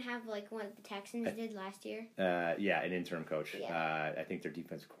they just going to have like what the Texans did last year? yeah, an interim coach. Yeah. I think their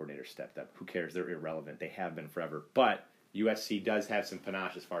defensive coordinator stepped up. Who cares? They're irrelevant. They have been forever. But USC does have some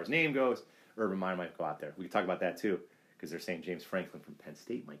panache as far as name goes. Urban Meyer might go out there. We can talk about that too, because they're saying James Franklin from Penn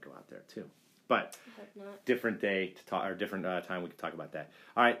State might go out there too. But I hope not. different day to talk, or different time we can talk about that.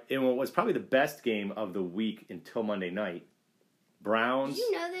 All right, and what was probably the best game of the week until Monday night, Browns. Did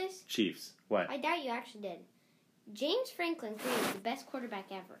you know this? Chiefs. What? I doubt you actually did. James Franklin created the best quarterback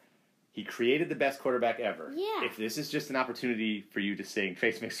ever. He created the best quarterback ever. Yeah. If this is just an opportunity for you to sing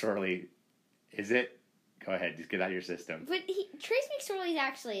Trace McSorley, is it? Go ahead, just get out of your system. But Trace McSorley is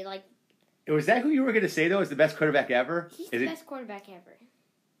actually like, Was that who you were going to say though? Is the best quarterback ever? he's the best quarterback ever.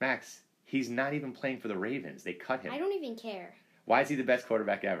 Max? He's not even playing for the Ravens. They cut him. I don't even care. Why is he the best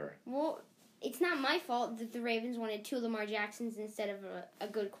quarterback ever? Well, it's not my fault that the Ravens wanted two Lamar Jacksons instead of a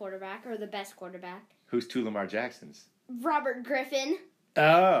good quarterback or the best quarterback. Who's two Lamar Jacksons? Robert Griffin.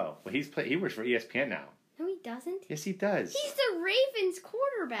 Oh, well, he works for ESPN now. No, he doesn't. Yes, he does. He's the Ravens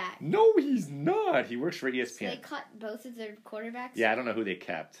quarterback. No, he's not. He works for So ESPN. they cut both of their quarterbacks? Yeah, I don't know who they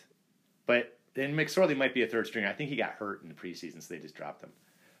kept. But then McSorley might be a third stringer. I think he got hurt in the preseason, so they just dropped him.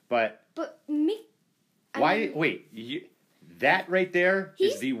 But But that right there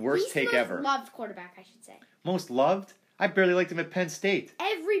is the worst take ever. ever. He's the most loved quarterback, I should say. Most loved? I barely liked him at Penn State.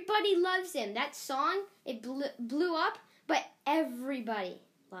 Everybody loves him. That song, it blew up, but everybody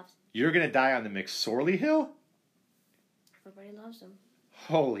loves him. You're going to die on the McSorley Hill? Everybody loves him.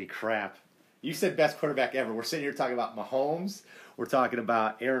 Holy crap. You said best quarterback ever. We're sitting here talking about Mahomes. We're talking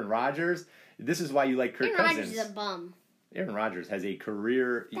about Aaron Rodgers. This is why you like Kirk Aaron Cousins. Rodgers is a bum. Aaron Rodgers has a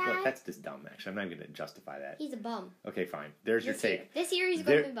career. Dad. Well, that's just dumb, actually. I'm not even going to justify that. He's a bum. Okay, fine. There's your take. This year he's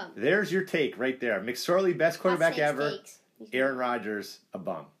going to be a bum. There's your take right there. McSorley, best quarterback Hot ever. takes. Aaron Rodgers, a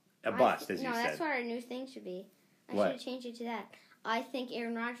bum. A bust, as you No, said. that's what our new thing should be. I What? should have changed it to that. I think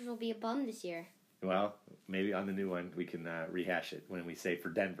Aaron Rodgers will be a bum this year. Well, maybe on the new one we can rehash it when we say for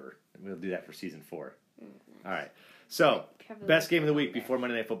Denver. We'll do that for season 4. All right. So, Probably best game of the won't week there. before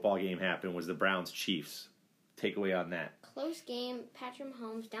Monday Night Football game happened was the Browns-Chiefs. Takeaway on that. Close game. Patrick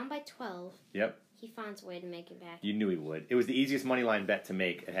Mahomes down by 12. Yep. He finds a way to make it back. You knew he would. It was the easiest money line bet to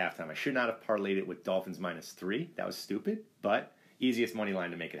make at halftime. I should not have parlayed it with Dolphins -3. That was stupid, but easiest money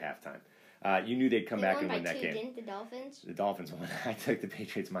line to make at halftime. You knew they'd come They back won and by win that 2, game. didn't the Dolphins? The Dolphins won. I took the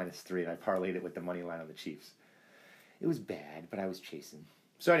Patriots -3, and I parlayed it with the money line on the Chiefs. It was bad, but I was chasing.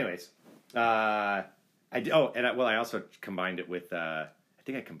 So, anyways, I also combined it with. I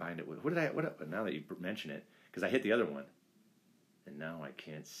think I combined it with. Now that you mention it, because I hit the other one, and now I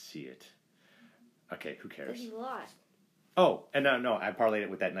can't see it. Okay, who cares? Because he lost. Oh, and no, I parlayed it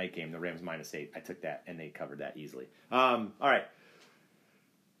with that night game, the Rams -8. I took that, and they covered that easily. All right.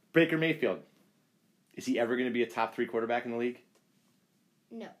 Baker Mayfield. Is he ever going to be a top 3 quarterback in the league?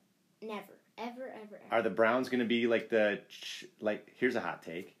 No. Never. Ever. Are the Browns going to be here's a hot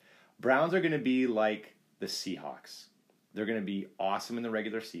take. Browns are going to be like the Seahawks. They're going to be awesome in the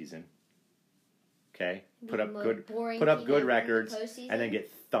regular season. Okay? Put up good records and then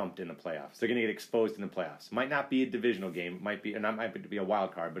get thumped in the playoffs. They're going to get exposed in the playoffs. Might not be a divisional game, might be a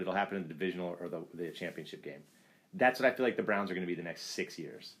wild card, but it'll happen in the divisional or the championship game. That's what I feel like the Browns are going to be the next 6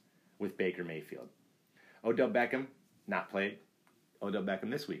 years with Baker Mayfield. Odell Beckham, not played. Odell Beckham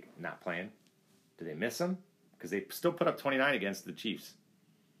this week, not playing. Did they miss him? Because they still put up 29 against the Chiefs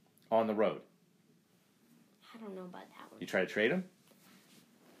on the road. I don't know about that one. You try to trade him?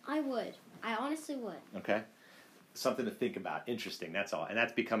 I would. I honestly would. Okay. Something to think about. Interesting, that's all. And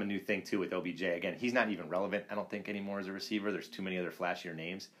that's become a new thing, too, with OBJ. Again, he's not even relevant, I don't think, anymore as a receiver. There's too many other flashier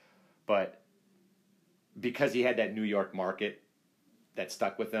names. But because he had that New York market that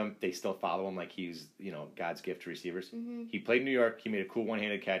stuck with him, they still follow him like he's, God's gift to receivers. Mm-hmm. He played in New York. He made a cool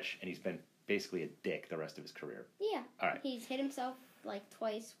one-handed catch, and he's been basically a dick the rest of his career. Yeah. All right. He's hit himself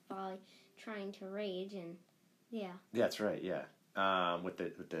twice while trying to rage, and yeah. That's right, yeah. With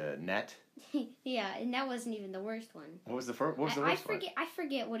the net. Yeah, and that wasn't even the worst one. What was the worst one? I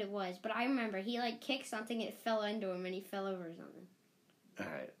forget what it was, but I remember he kicked something and it fell into him and he fell over or something. All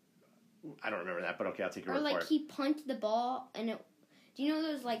right. I don't remember that, but okay, I'll take your Or word for it. he punted the ball and it. Do you know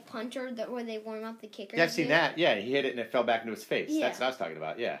those punter where they warm up the kickers? Yeah, I've seen that. Yeah, he hit it and it fell back into his face. Yeah. That's what I was talking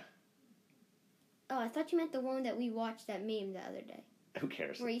about. Yeah. Oh, I thought you meant the one that we watched that meme the other day. Who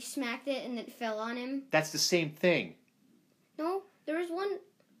cares? Where he smacked it and it fell on him. That's the same thing. No, there was one.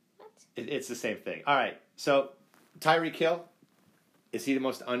 What? It's the same thing. All right. So, Tyreek Hill, is he the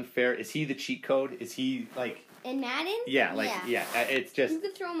most unfair? Is he the cheat code? Is he like... In Madden? Yeah, it's just... You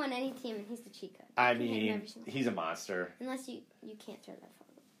could throw him on any team and he's the cheat code. I mean, he's a monster. Unless you can't throw that far.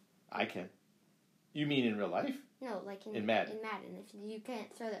 I can. You mean in real life? No, like in Madden. In Madden. If you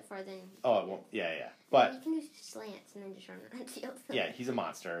can't throw that far, then... Oh, it won't. Yeah. But... You can do slants and then just run around the field. Yeah, he's a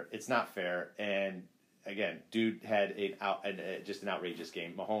monster. It's not fair. And, again, dude had just an outrageous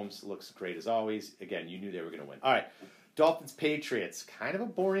game. Mahomes looks great as always. Again, you knew they were going to win. All right. Dolphins-Patriots. Kind of a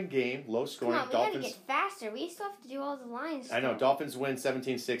boring game. Low scoring. Come on, we gotta get faster. We still have to do all the lines. I know. Dolphins win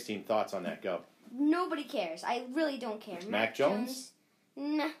 17-16. Thoughts on that? Go. Nobody cares. I really don't care. Mac Jones?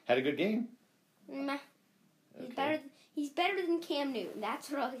 Nah. Had a good game? Nah. Okay. He's better than Cam Newton. That's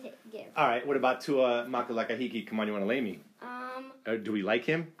what I'll give. All right. What about Tua Makalakahiki? Come on, you want to lay me? Do we like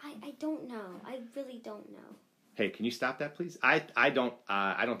him? I don't know. I really don't know. Hey, can you stop that, please? I don't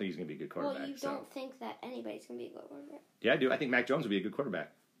think he's going to be a good quarterback. Well, you don't think that anybody's going to be a good quarterback? Yeah, I do. I think Mac Jones will be a good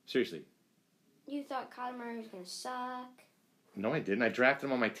quarterback. Seriously. You thought Kyler Murray was going to suck? No, I didn't. I drafted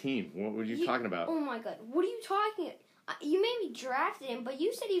him on my team. What were you talking about? Oh, my God. What are you talking about? You maybe drafted him, but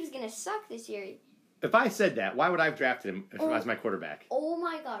you said he was going to suck this year. If I said that, why would I have drafted him as my quarterback? Oh,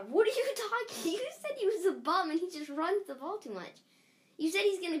 my God. What are you talking? You said he was a bum and he just runs the ball too much. You said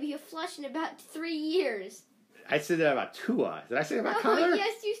he's going to be a flush in about 3 years. I said that about Tua. Did I say that about Kyler?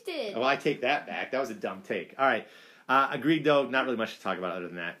 Yes, you did. Well, I take that back. That was a dumb take. All right. Agreed, though. Not really much to talk about other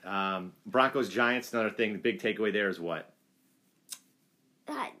than that. Broncos-Giants, another thing. The big takeaway there is what?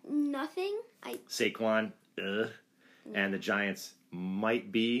 Nothing. Saquon. And the Giants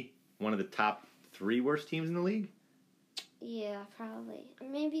might be one of the top 3 worst teams in the league. Yeah, probably.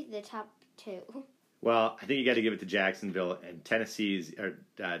 Maybe the top 2. Well, I think you got to give it to Jacksonville and Tennessee's,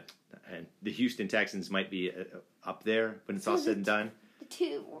 and the Houston Texans might be up there when it's all said and done.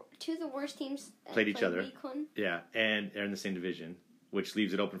 Two of the worst teams played each other. Week 1. Yeah, and they're in the same division, which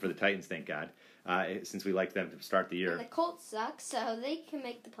leaves it open for the Titans. Thank God, since we liked them to start the year. And the Colts suck, so they can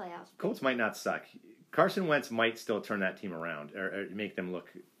make the playoffs. Colts might not suck. Carson Wentz might still turn that team around or make them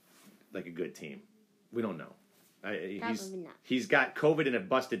look like a good team. We don't know. Probably not. He's got COVID and a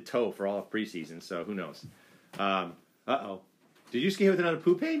busted toe for all of preseason, so who knows? Uh-oh. Did you just get hit with another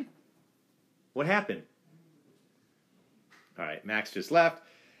poop pain? What happened? All right, Max just left.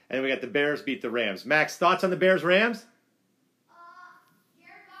 And then we got the Bears beat the Rams. Max, thoughts on the Bears-Rams?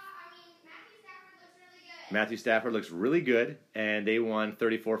 Matthew Stafford looks really good, and they won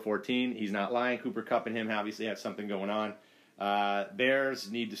 34-14. He's not lying. Cooper Kupp and him obviously have something going on.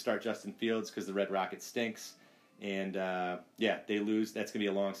 Bears need to start Justin Fields because the Red Rocket stinks. And, they lose. That's going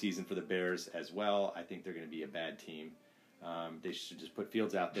to be a long season for the Bears as well. I think they're going to be a bad team. They should just put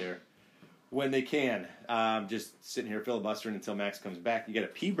Fields out there when they can. Just sitting here filibustering until Max comes back. You got a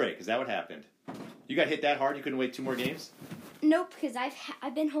pee break. Is that what happened? You got hit that hard you couldn't wait 2 more games? Nope, because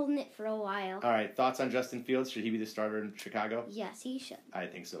I've been holding it for a while. All right, thoughts on Justin Fields? Should he be the starter in Chicago? Yes, he should. I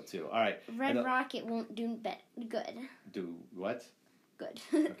think so, too. All right. Red Rocket won't do good. Do what? Good.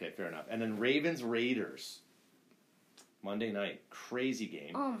 Okay, fair enough. And then Ravens-Raiders. Monday night. Crazy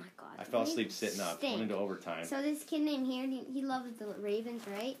game. Oh, my God. I fell asleep sitting up. Went into overtime. So this kid named here, he loves the Ravens,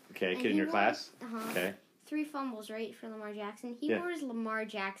 right? Okay, kid in your class? Uh-huh. Okay. 3 fumbles, right, for Lamar Jackson. He wore his Lamar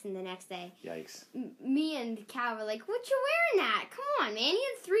Jackson the next day. Yikes. Me and Cal were like, what you wearing that? Come on, man. He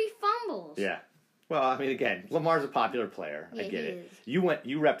had 3 fumbles. Yeah. Well, I mean, again, Lamar's a popular player. Yeah, I get it. Is. You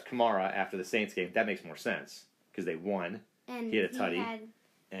repped Kamara after the Saints game. That makes more sense because they won. And he had a tutty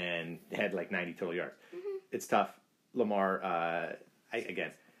and had like 90 total yards. Mm-hmm. It's tough. Lamar,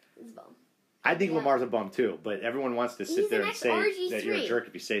 again. It's a bum. I think Lamar's a bum too, but everyone wants to sit there and say RG3. that you're a jerk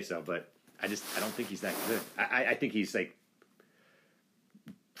if you say so, but I don't think he's that good. I think he's like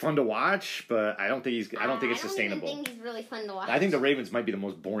fun to watch, but I don't think it's sustainable. I don't even think he's really fun to watch. I think the Ravens might be the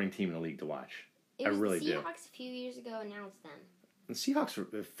most boring team in the league to watch. It was I really the do. Seahawks a few years ago, and now it's them. And Seahawks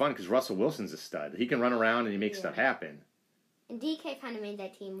are fun because Russell Wilson's a stud. He can run around and he makes stuff happen. And DK kind of made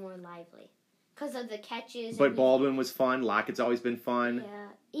that team more lively because of the catches. But Baldwin was fun. Lockett's always been fun.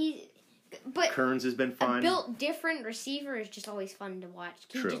 Yeah, but Kearns has been fun. A built different receiver is just always fun to watch.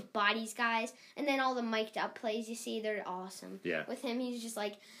 He just bodies guys, and then all the mic'd up plays you see, they're awesome. Yeah. With him, he's just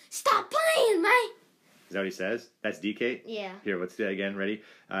like, stop playing, man. Is that what he says? That's DK? Yeah. Here, let's do that again. Ready?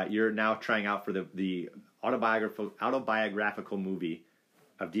 You're now trying out for the autobiographical movie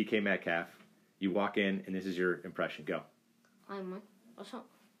of DK Metcalf. You walk in, and this is your impression. Go. Hi, Mike. What's up,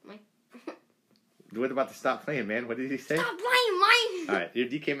 Mike? What about the stop playing, man? What did he say? Stop playing, Mike! All right, your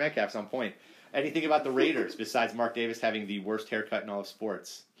DK Metcalf's on point. Anything about the Raiders besides Mark Davis having the worst haircut in all of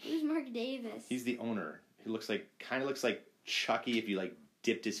sports? Who's Mark Davis? He's the owner. He kind of looks like Chucky if you like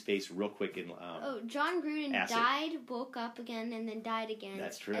dipped his face real quick in. John Gruden acid. died, woke up again, and then died again.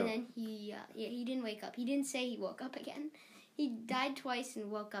 That's true. And then he didn't wake up. He didn't say he woke up again. He died twice and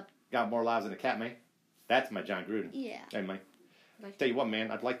woke up. Got more lives than a cat, man. That's my John Gruden. Yeah. Hey, Mike. Tell you what,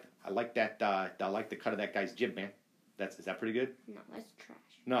 man. I like that. I like the cut of that guy's jib, man. Is that pretty good? No, that's trash.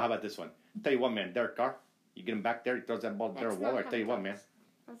 No, how about this one? Tell you what, man. Derek Carr, you get him back there. He throws that ball to Darren Waller. Tell you what, man.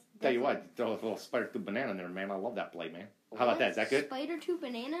 Tell you what, throw a little spider through banana in there, man. I love that play, man. How about that? Is that good? Spider to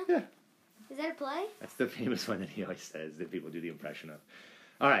banana? Yeah. Is that a play? That's the famous one that he always says that people do the impression of.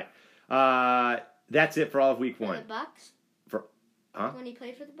 All right. That's it for all of week For one. the Bucks? Huh? When he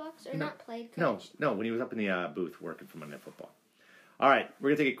played for the Bucks? Or No. not played? No, Coached? when he was up in the booth working for Monday Night Football. All right, we're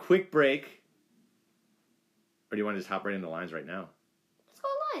going to take a quick break. Or do you want to just hop right into the lines right now? Let's go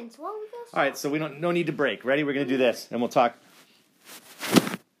Lions. Well, we go. All right, so no need to break. Ready? We're going to do this, and we'll talk.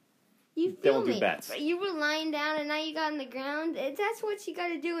 You Then feel we'll do me. bets. You were lying down and now you got on the ground. That's what you got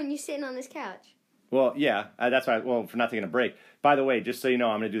to do when you're sitting on this couch. Well, yeah, that's why. Well, for not taking a break. By the way, just so you know,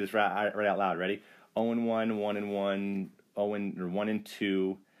 I'm going to do this right out loud. Ready? 0-1, 1-1,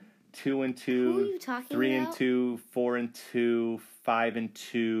 1-2, 2-2, Who are you talking 3-2, 4-2,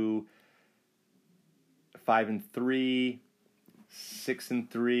 5-2, 5-3,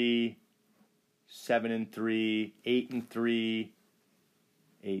 6-3, 7-3, 8-3,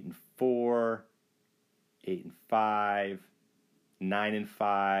 8-4, 8-5,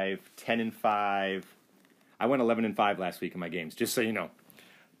 9-5, 10-5. I went 11-5 last week in my games. Just so you know.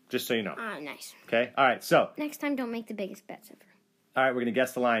 Ah, nice. Okay. All right. So. Next time, don't make the biggest bets ever. All right. We're gonna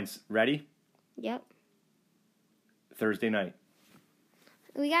guess the lines. Ready? Yep. Thursday night.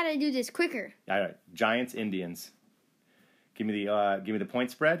 We got to do this quicker. All right. Giants, Indians. Give me the point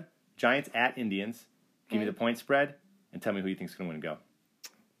spread. Giants at Indians. Give me the point spread, and tell me who you think's gonna win and go.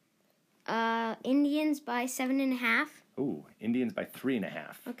 Indians by 7.5. Ooh, Indians by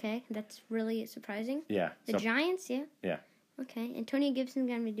 3.5. Okay, that's really surprising. Yeah. The Giants, yeah. Yeah. Okay, Antonio Gibson's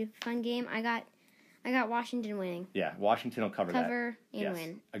gonna be a fun game. I got Washington winning. Yeah. Washington will cover that. Cover and Yes,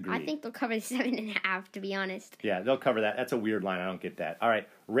 win. agreed. I think they'll cover the 7.5. To be honest. Yeah, they'll cover that. That's a weird line. I don't get that. All right.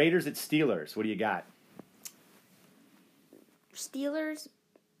 Raiders at Steelers. What do you got? Steelers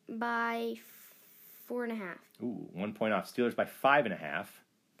by 4.5. Ooh, 1 point off. Steelers by 5.5.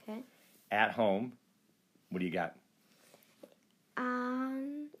 Okay. At home. What do you got?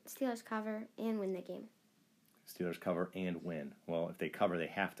 Steelers cover and win the game. Steelers cover and win. Well, if they cover, they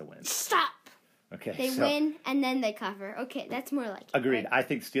have to win. Stop. Okay. They win and then they cover. Okay, that's more like it. Agreed. Right? I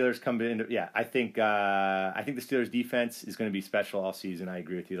think Steelers come into. Yeah, I think the Steelers defense is going to be special all season. I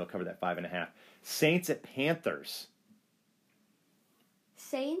agree with you. They'll cover that 5.5. Saints at Panthers.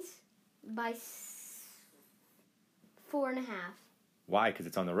 Saints by 4.5. Why? Because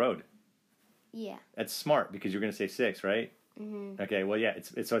it's on the road. Yeah. That's smart because you're going to say 6, right? Mm-hmm. Okay. Well, yeah.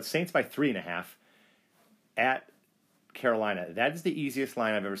 It's Saints by 3.5 at Carolina. That is the easiest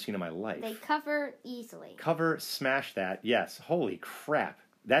line I've ever seen in my life. They cover easily. Cover, smash that. Yes. Holy crap.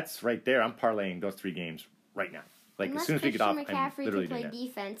 That's right there. I'm parlaying those 3 games right now. Like Unless as soon as we get off, Christian I'm McCaffrey literally can play doing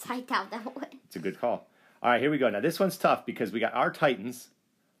that. defense, I doubt that would. It's a good call. All right, here we go. Now this one's tough because we got our Titans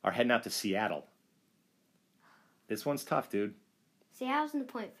are heading out to Seattle. This one's tough, dude. Seattle's in the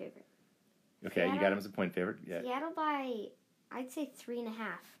point favorite. Okay, you got them as a point favorite. Yeah. Seattle by, I'd say 3.5.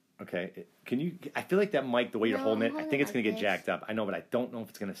 Okay. Can you? I feel like that mic, the way you're No, holding I'm it, I holding think it it's gonna like get this. jacked up. I know, but I don't know if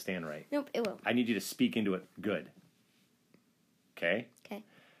it's gonna stand right. Nope, it will. I need you to speak into it good. Okay. Okay.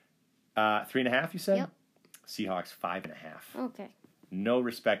 3.5. You said. Yep. Seahawks 5.5. Okay. No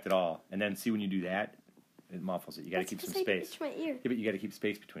respect at all. And then see when you do that, it muffles it. You got to keep some space. My ear. Yeah, but you got to keep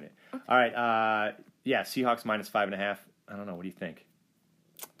space between it. Okay. All right. Yeah, Seahawks minus 5.5. I don't know. What do you think?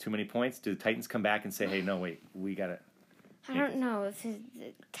 Too many points? Do the Titans come back and say, "Hey, no, wait, we got to"? I don't know.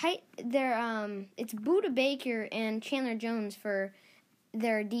 It's Buda Baker and Chandler Jones for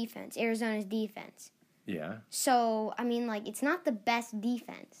their defense, Arizona's defense. Yeah. So I mean, like, it's not the best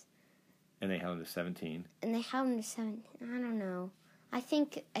defense. And they held them to 17. And they held them to 7. I don't know. I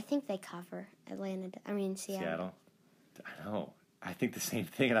think they cover Seattle. I know. I think the same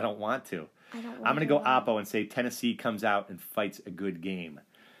thing, and I don't want to. I don't. I'm going to go Oppo and say Tennessee comes out and fights a good game.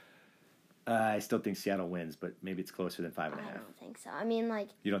 I still think Seattle wins, but maybe it's closer than 5.5. I don't think so. I mean, like,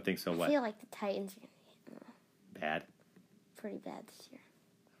 You don't think so? I What? feel like the Titans are going to be Bad. pretty bad this year.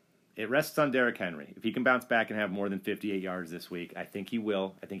 It rests on Derrick Henry. If he can bounce back and have more than 58 yards this week, I think he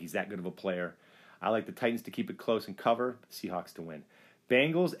will. I think he's that good of a player. I like the Titans to keep it close and cover, the Seahawks to win.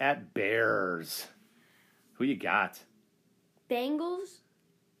 Bengals at Bears. Who you got? Bengals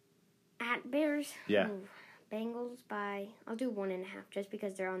at At Bears? Yeah. Ooh, Bengals by... I'll do 1.5 just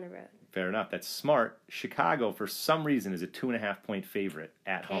because they're on the road. Fair enough. That's smart. Chicago, for some reason, is a 2.5-point favorite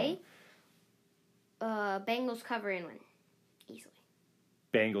at home. Bengals cover and win. Easily.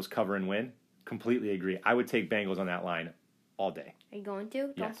 Bengals cover and win? Completely agree. I would take Bengals on that line all day. Are you going to?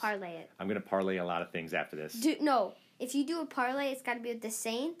 Don't Yes. parlay it. I'm going to parlay a lot of things after this. No. If you do a parlay, it's got to be with the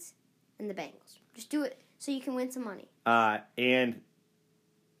Saints and the Bengals. Just do it so you can win some money.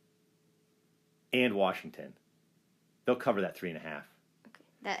 And Washington. They'll cover that 3.5.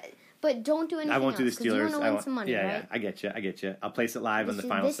 Okay. But don't do anything I won't do the else, 'cause you Steelers. want to win some money, yeah, right? yeah, I get you. I'll place it live on the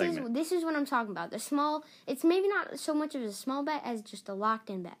final segment. This is what I'm talking about. The small, it's maybe not so much of a small bet as just a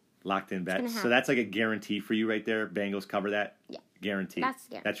locked-in bet. Locked in bet. gonna So happen. that's like a guarantee for you right there. Bengals cover that? Yeah. Guarantee. That's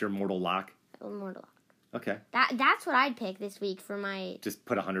guaranteed. That's your mortal lock? A little more to lock. Okay. That's what I'd pick this week for my Just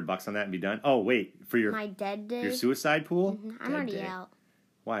put $100 on that and be done. Oh, wait. For your dead day. your suicide pool? I'm Dead already day. out.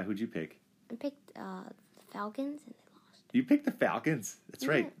 Why? Who'd you pick? I picked the Falcons and they lost. You picked the Falcons. That's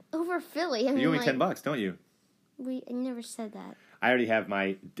right. Yeah, over Philly. I mean, You owe me like, $10, don't you? I never said that. I already have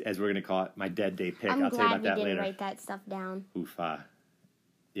my, as we're going to call it, my dead day pick. I'm I'll tell you glad about we that didn't later. write that stuff down. Oof.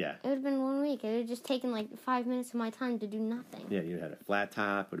 Yeah. It would have been 1 week. It would have just taken like 5 minutes of my time to do nothing. Yeah, you had a flat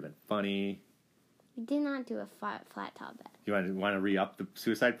top. Would have been funny. We did not do a flat top bet. You want to re-up the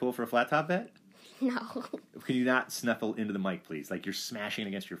suicide pool for a flat top bet? No. Can you not snuffle into the mic, please? Like you're smashing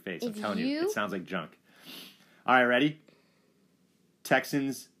against your face. I'm If telling you, you- it sounds like junk. All right, ready?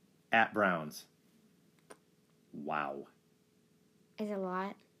 Texans at Browns. Wow. Is it a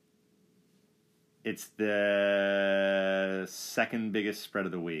lot? It's the second biggest spread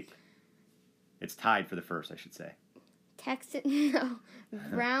of the week. It's tied for the first, I should say. No.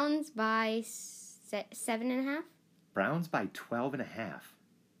 Browns by 7.5. Browns by 12.5.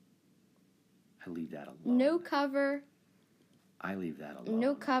 I leave that alone. No cover. I leave that alone.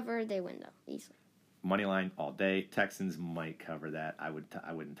 No cover. They win though easily. Money line all day. Texans might cover that. I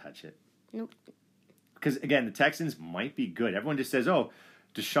wouldn't touch it. Nope. Because again, the Texans might be good. Everyone just says, "Oh,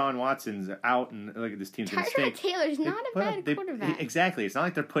 Deshaun Watson's out, and look at this team's going to Tyrod stink." Taylor's not a bad quarterback. Exactly. It's not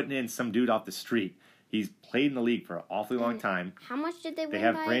like they're putting in some dude off the street. He's played in the league for an awfully long time, How much did they win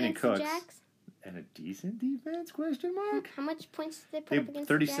have by Brandon against Cooks. the Jags? and a decent defense? Question mark. How much points did they put They up against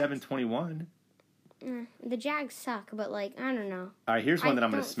the Jags? 37-21. The Jags suck, but like I don't know. All right, here's one I that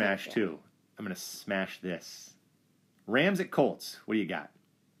I'm going don't to smash think too. I'm going to smash this. Rams at Colts. What do you got?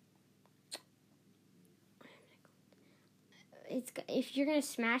 If you're gonna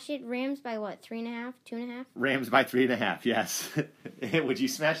smash it, Rams by what? 3.5, 2.5? Rams by 3.5. Yes. Would you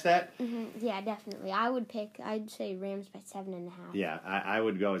smash that? Yeah, definitely. I'd say Rams by 7.5. Yeah, I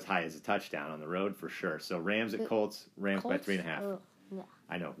would go as high as a touchdown on the road for sure. So Rams at Colts. Rams by 3.5. Ugh, yeah.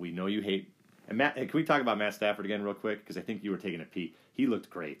 I know. We know you hate. And Matt, can we talk about Matt Stafford again real quick? Because I think you were taking a peek. He looked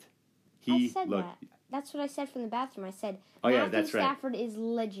great. I said that. That's what I said from the bathroom. I said, Oh, yeah, Matthew that's right. Stafford is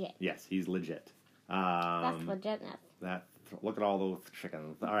legit. Yes, he's legit. That's legitness. Look at all those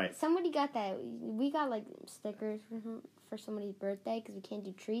chickens. All right. Somebody got that. We got like stickers for somebody's birthday because we can't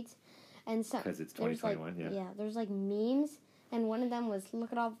do treats. And so 'Cause it's there's, 2021, yeah. Yeah, there's like memes, and one of them was,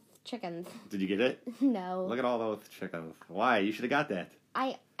 look at all the chickens. Did you get it? No. Look at all those chickens. Why? You should have got that.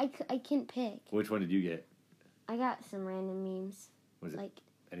 I can't pick. Which one did you get? I got some random memes. Was it Like,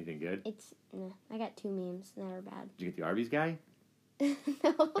 anything good? I got 2 memes that are bad. Did you get the Arby's guy? No,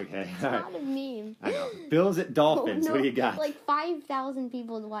 Okay, it's all not right. a meme. I know. Bills at Dolphins. No, What do you got? Like 5,000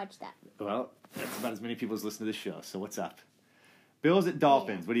 people watch that. Well, that's about as many people as listen to this show. So what's up?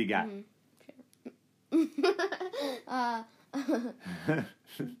 Dolphins. What do you got?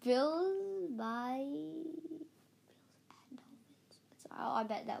 Bills by I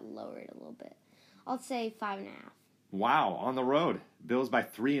bet that lowered a little bit. I'll say 5.5. Wow, on the road. Bills by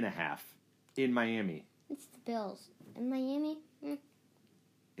 3.5 in Miami. It's the Bills in Miami.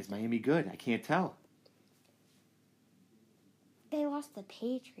 Is Miami good? I can't tell. They lost the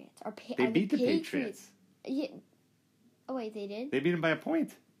Patriots. They beat the Patriots. Yeah. Oh wait, they did. They beat them by a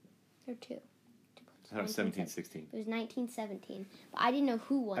point. They're 2. 2 points. That was 17-16. It was 19-17. But I didn't know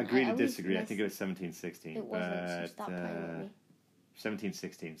who won. Agree to was disagree. I mess- think it was 17-16. It wasn't. So But, stop playing with me.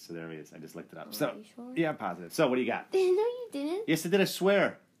 17-16. So there it is. I just looked it up. Are So you sure? yeah, I'm positive. So what do you got? No, you didn't. Yes, I did. I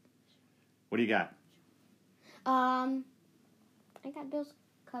swear. What do you got? I got Bills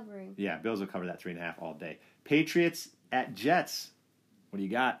covering. Yeah, Bills will cover that 3.5 all day. Patriots at Jets. What do you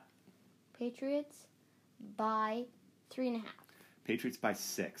got? Patriots by 3.5. Patriots by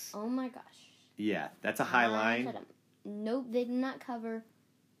 6. Oh my gosh. Yeah, that's a high line. Shut up. Nope, they did not cover,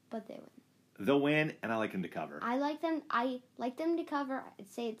 but they win. They'll win, and I like them to cover. I like them to cover. I'd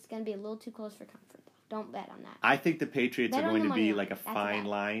say it's going to be a little too close for comfort, though. Don't bet on that. I think the Patriots Bet are on going the to money be line. like a That's fine bad.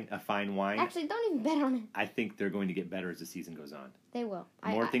 line, a fine wine. Actually, don't even bet on it. I think they're going to get better as the season goes on. They will.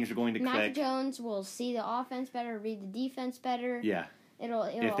 More things are going to Mac click. Jones will see the offense better, read the defense better. Yeah. It'll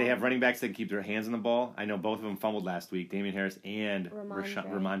If they have running backs that can keep their hands on the ball, I know both of them fumbled last week, Damian Harris and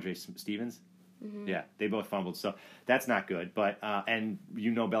Ramondre Stevens. Mm-hmm. Yeah, they both fumbled, so that's not good. But and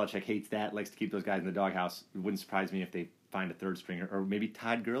Belichick hates that, likes to keep those guys in the doghouse. It wouldn't surprise me if they find a third stringer, or maybe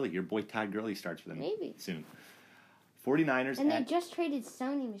Todd Gurley, your boy Todd Gurley starts for them Maybe. soon. 49ers And they just traded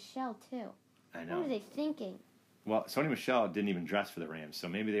Sony Michel too. I know. What are they thinking? Well, Sony Michel didn't even dress for the Rams, so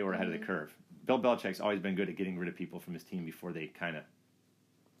maybe they were ahead of the curve. Bill Belichick's always been good at getting rid of people from his team before they kind of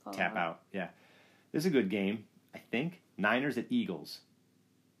tap out. Yeah. This is a good game, I think. Niners at Eagles.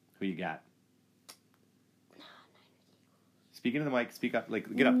 Who you got? Speaking to the mic, speak up.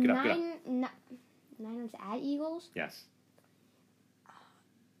 Like, get up. Niners at Eagles? Yes.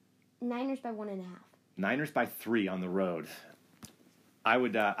 Niners by 1.5. Niners by 3 on the road. I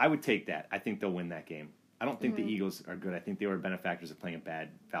would take that. I think they'll win that game. I don't think the Eagles are good. I think they were benefactors of playing a bad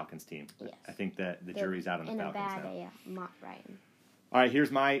Falcons team. Yes. I think that the jury's out on the Falcons now. Right. All right,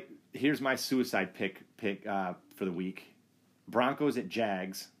 here's my suicide pick for the week. Broncos at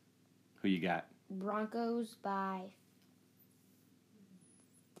Jags. Who you got? Broncos by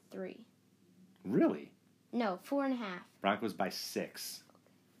 3. Really? No, 4.5. Broncos by 6.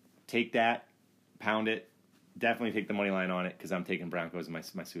 Take that, pound it. Definitely take the money line on it because I'm taking Broncos in my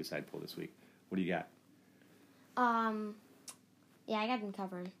suicide pool this week. What do you got? Yeah, I got them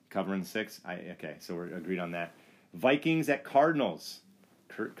covering. Covering 6? Okay, so we're agreed on that. Vikings at Cardinals.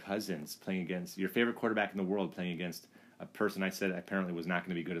 Kirk Cousins playing against your favorite quarterback in the world, playing against a person I said apparently was not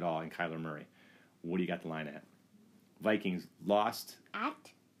going to be good at all in Kyler Murray. What do you got the line at? Vikings lost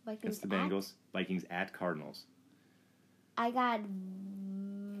against the Bengals. Vikings at Cardinals. I got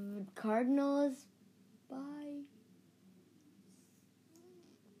Cardinals by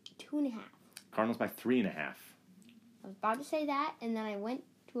 2.5. Cardinals by 3.5. I was about to say that, and then I went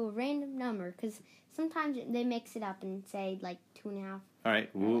to a random number because sometimes they mix it up and say like 2.5. All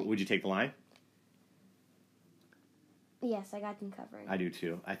right. Would you take the line? Yes, I got them covering. I do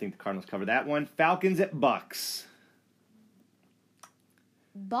too. I think the Cardinals cover that one. Falcons at Bucks.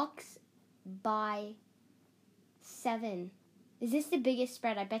 Bucks by 7. Is this the biggest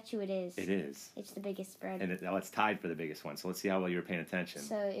spread? I bet you it is. It is. It's the biggest spread. And it's tied for the biggest one. So let's see how well you were paying attention.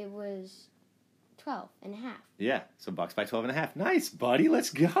 So it was 12.5. Yeah. So Bucks by 12.5. Nice, buddy. Let's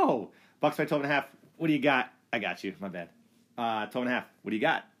go. Bucks by 12.5. What do you got? I got you. My bad. 12.5. What do you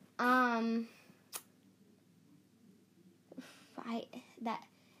got?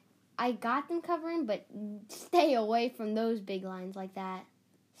 I got them covering, but stay away from those big lines like that.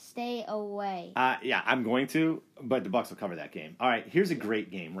 Stay away. Yeah, I'm going to, but the Bucks will cover that game. All right, here's a great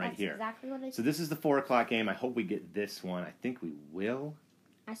game That's here. exactly what I So this is the 4:00 game. I hope we get this one. I think we will.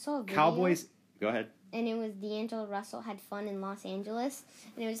 I saw a video. Cowboys. Go ahead. And it was D'Angelo Russell had fun in Los Angeles.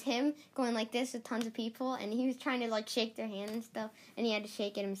 And it was him going like this with tons of people. And he was trying to like shake their hand and stuff. And he had to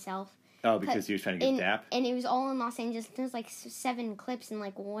shake it himself. Oh, because he was trying to get dap? And it was all in Los Angeles. There's like 7 clips in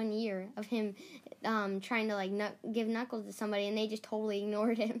like 1 year of him trying to like give knuckles to somebody. And they just totally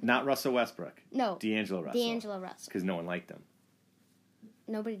ignored him. Not Russell Westbrook. No. D'Angelo Russell. D'Angelo Russell. Because no one liked him.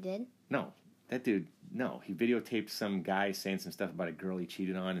 Nobody did? No. That dude, no. He videotaped some guy saying some stuff about a girl he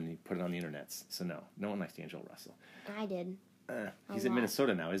cheated on, and he put it on the internet. So no one likes D'Angelo Russell. I did. He's in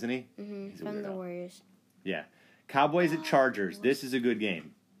Minnesota now, isn't he? Mm-hmm. From the Warriors. Yeah. Cowboys at Chargers. This is a good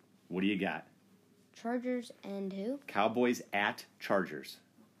game. What do you got? Chargers and who? Cowboys at Chargers.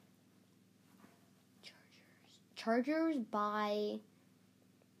 Chargers by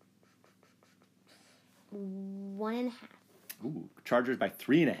 1.5. Ooh, Chargers by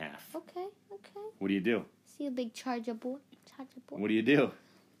 3.5. Okay. What do you do? See a big Charger boy. What do you do?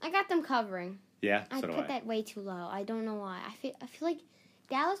 I got them covering. Yeah, I so do put that way too low. I don't know why. I feel like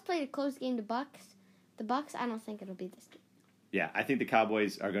Dallas played a close game to Bucks. The Bucks, I don't think it'll be this game. Yeah, I think the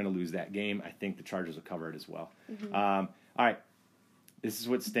Cowboys are going to lose that game. I think the Chargers will cover it as well. Mm-hmm. All right, this is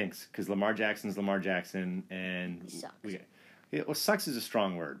what stinks because Lamar Jackson's Lamar Jackson, and sucks. Sucks is a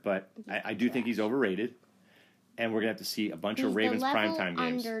strong word, but I do think he's overrated, and we're gonna have to see a bunch of Ravens primetime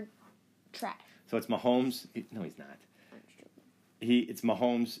games. Under trash. So it's Mahomes. No, he's not. It's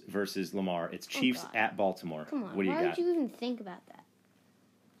Mahomes versus Lamar. It's Chiefs at Baltimore. Come on, what do you why got? would you even think about that?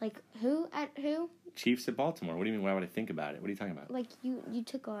 Like who at who? Chiefs at Baltimore. What do you mean? Why would I think about it? What are you talking about? Like you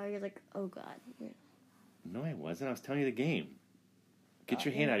took all. You're like, oh god. No, I wasn't. I was telling you the game. Get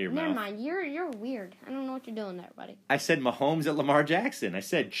your hand out of your mouth. Never mind. You're weird. I don't know what you're doing there, buddy. I said Mahomes at Lamar Jackson. I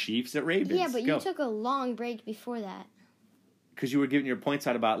said Chiefs at Ravens. Yeah, but Go. you took a long break before that. Because you were giving your points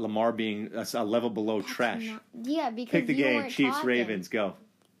out about Lamar being a level below trash. Yeah, because Pick the you game. weren't Chiefs, talking. Ravens, go.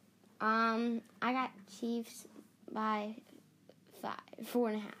 I got Chiefs by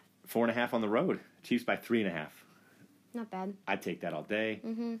 4.5. 4.5 on the road. Chiefs by 3.5. Not bad. I'd take that all day.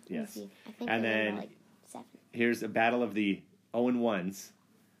 Mm-hmm. Yes. Easy. I think And they win then- by like 7. Here's a battle of the 0-1s.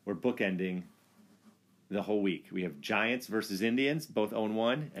 We're bookending the whole week. We have Giants versus Indians, both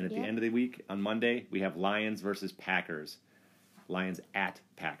 0-1. And at the Yep. end of the week, on Monday, we have Lions versus Packers. Lions at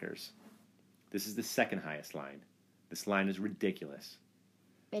Packers. This is the second highest line. This line is ridiculous.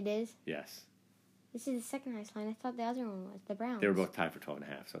 It is. Yes. This is the second highest line. I thought the other one was the Browns. They were both tied for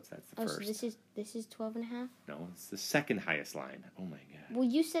 12.5, so that's the Oh, first. so this is 12.5. No, it's the second highest line. Oh my god. Well,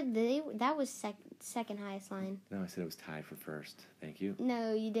 you said that was second highest line. No, I said it was tied for first. Thank you.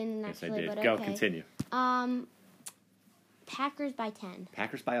 No, you didn't Yes, I actually. did. But Go, okay. continue. Packers by 10.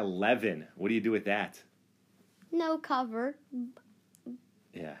 Packers by 11. What do you do with that? No cover,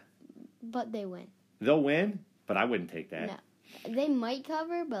 Yeah. but they win. They'll win, but I wouldn't take that. No. They might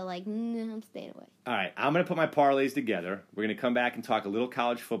cover, but like, no, I'm staying away. All right, I'm going to put my parlays together. We're going to come back and talk a little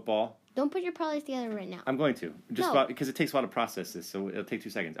college football. Don't put your parlays together right now. I'm going to. Just No. about, because it takes a while to process this, so it'll take 2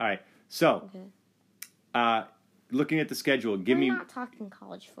 seconds. All right, so Okay. looking at the schedule, give We're me... not talking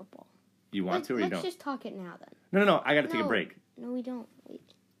college football. You want to or you Let's don't? just talk it now then. No, I got to take a No. break. No, we don't. Wait.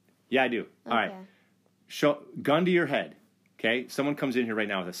 Yeah, I do. All right, Okay. gun to your head, okay? Someone comes in here right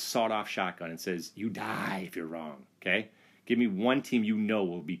now with a sawed-off shotgun and says, you die if you're wrong, okay? Give me one team you know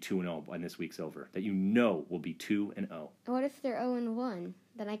will be 2-0 when this week's over. That you know will be 2-0. What if they're 0-1?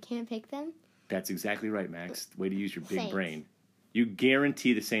 Then I can't pick them? That's exactly right, Max. Way to use your big Saints. brain. You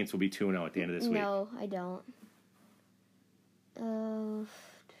guarantee the Saints will be 2-0 at the end of this week. No, I don't.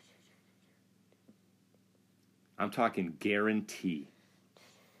 I'm talking guarantee.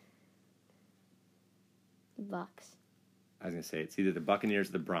 Bucks. I was going to say, it's either the Buccaneers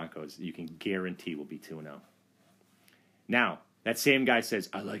or the Broncos. You can guarantee will be 2-0. Now, that same guy says,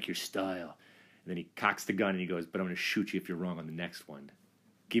 I like your style. And then he cocks the gun and he goes, but I'm going to shoot you if you're wrong on the next one.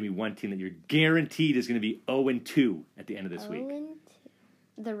 Give me one team that you're guaranteed is going to be 0-2 at the end of this week. 0-2.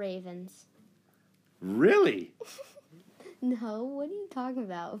 The Ravens. Really? No, what are you talking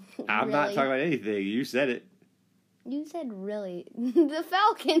about? I'm not Really? talking about anything. You said it. You said really. The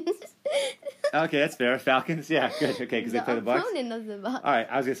Falcons. Okay, that's fair. Falcons? Yeah, good. Okay, because they play the Bucks. opponent of the Bucks. All right,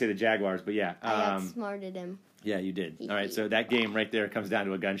 I was going to say the Jaguars, but yeah. I outsmarted him. Yeah, you did. All right, so that game right there comes down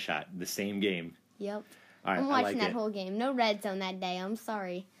to a gunshot. The same game. Yep. All right, I'm I watching like that it. whole game. No red zone that day. I'm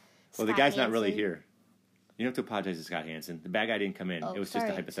sorry. Well, the Scott guy's not really Hansen. here. You don't have to apologize to Scott Hansen. The bad guy didn't come in. Oh, It was sorry.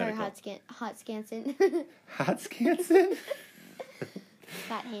 just a hypothetical. Sorry, Hot Scanson. Hot Scanson?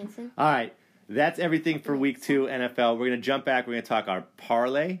 Scott Hansen. All right, that's everything for week 2 NFL. We're going to jump back. We're going to talk our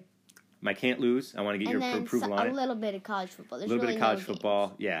parlay. My can't lose. I want to get And your then approval on a it. little bit of college football. A There's little bit really of college no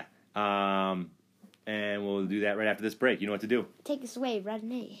football. Yeah. And we'll do that right after this break. You know what to do. games. Take us away,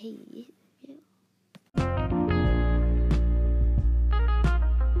 Rodney. Hey.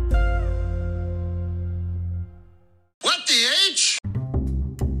 What the H?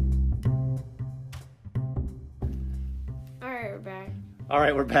 All right, we're back. All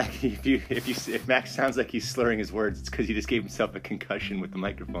right, we're back. If Max sounds like he's slurring his words, it's because he just gave himself a concussion with the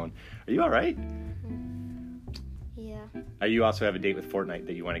microphone. Are you all right? Yeah. You also have a date with Fortnite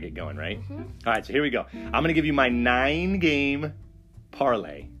that you want to get going, right? Mm-hmm. All right, so here we go. I'm going to give you my 9-game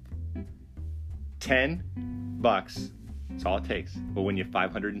parlay. $10. That's all it takes. We'll win you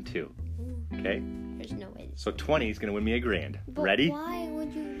 502. Okay? There's no way. So 20 is going to win me $1,000. But Ready? Why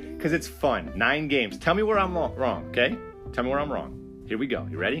would you do Because it's fun. 9 games. Tell me where I'm wrong, okay? Tell me where I'm wrong. Here we go.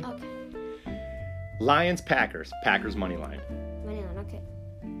 You ready? Okay. Lions, Packers. Packers money line. Money on, okay.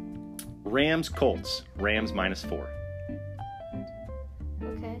 Rams, Colts. Rams -4.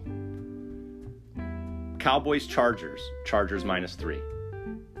 Okay. Cowboys, Chargers. Chargers -3.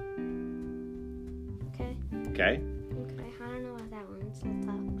 Okay. Okay? Okay. I don't know about that one. It's a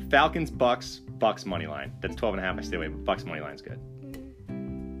little tough. Falcons, Bucks money line. That's 12.5. I stay away, but Bucks money line's good.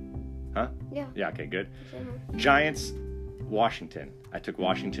 Huh? Yeah. Yeah, okay, good. Mhm. Giants, Washington. I took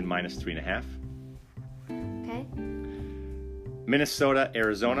Washington -3.5. Okay. Minnesota,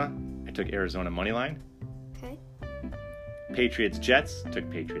 Arizona. I took Arizona money line. Okay. Patriots, Jets. Took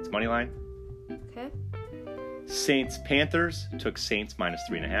Patriots money line. Okay. Saints, Panthers. Took Saints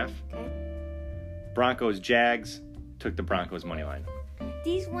 -3.5. Okay. Broncos, Jags. Took the Broncos money line.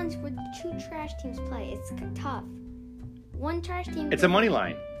 These ones where the 2 trash teams play. It's tough. One trash team. It's a money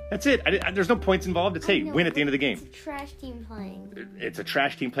line. That's it. There's no points involved. It's, hey, I know, win at the end of the game. It's a trash team playing. It's a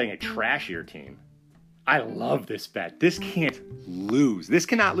trash team playing a trashier team. I love this bet. This can't lose. This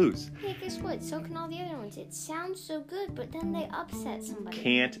cannot lose. Hey, guess what? So can all the other ones. It sounds so good, but then they upset somebody.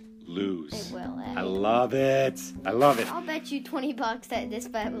 Can't lose. They will. I love it. I love it. I'll bet you $20 that this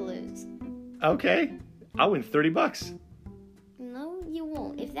bet will lose. Okay. I'll win $30. No, you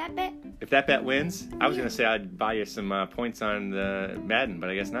won't. If that bet wins, I was going to say I'd buy you some points on the Madden, but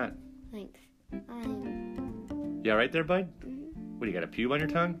I guess not. Thanks. You all right there, bud? Mm-hmm. What, do you got a pube on your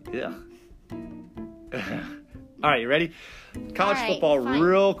tongue? Ugh. All right, you ready? College football, fine.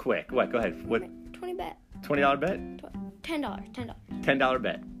 real quick. What? Go ahead. What? 20 bet. $20 bet? $10. $10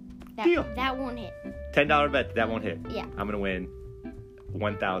 bet. Deal. That won't hit. $10 bet. That won't hit. Yeah. I'm gonna win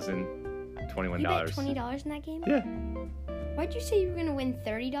 $1,021. You bet $20 in that game? Yeah. Why'd you say you were gonna win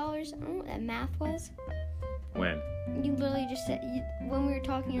 $30? I don't know what that math was. When? You literally just said when we were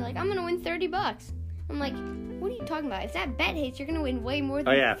talking. You're like, I'm gonna win $30. I'm like, what are you talking about? If that bet hits, you're gonna win way more than.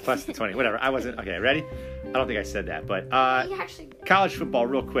 Oh yeah, plus the 20. Whatever. I wasn't. Okay, ready? I don't think I said that, but You actually. college football,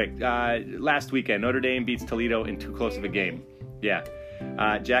 real quick. Last weekend, Notre Dame beats Toledo in too close of a game. Yeah.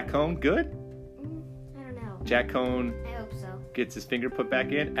 Jack Cohn, good? I don't know. Jack Cohn I hope so. gets his finger put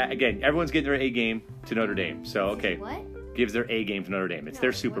back in. Again, everyone's getting their A game to Notre Dame. So, okay. What? Gives their A game to Notre Dame. It's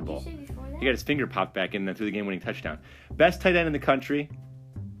their Super What'd Bowl. you say before that? He got his finger popped back in and then threw the game-winning touchdown. Best tight end in the country.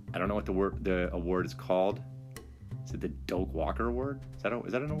 I don't know what the award is called. Is it the Doak Walker Award? Is that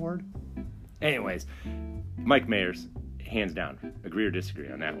an award? Anyways, Mike Mayers, hands down. Agree or disagree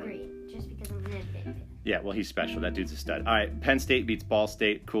on that one? Agreed. Just because I'm an big fan. Yeah, well, he's special. That dude's a stud. All right, Penn State beats Ball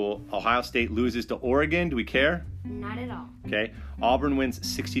State. Cool. Ohio State loses to Oregon. Do we care? Not at all. Okay. Auburn wins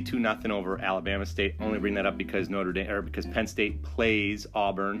 62-0 over Alabama State. Only bring that up because because Penn State plays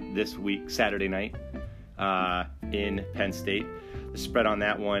Auburn this week, Saturday night, in Penn State. The spread on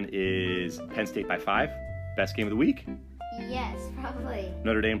that one is Penn State by 5. Best game of the week. Yes, probably.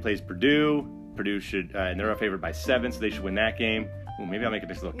 Notre Dame plays Purdue. Purdue should, and they're favored by 7, so they should win that game. Ooh, maybe I'll make a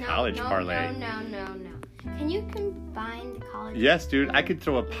nice little college parlay. No. Can you combine the college? Yes, dude. I could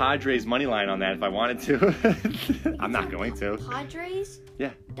throw a Padres money line on that if I wanted to. I'm not going to. Padres?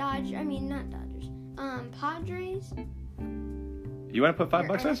 Yeah. Not Dodgers. Padres? You want to put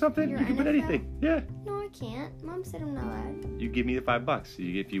 $5 on something? your You can put NFL? anything. Yeah. No, I can't. Mom said I'm not allowed. You give me the $5.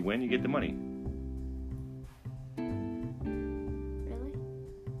 If you win, you get the money. Really?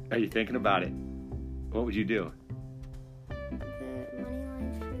 Are you thinking about it? What would you do? The money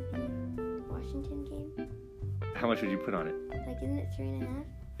lines for the Washington game? How much would you put on it? Like, isn't it 3.5?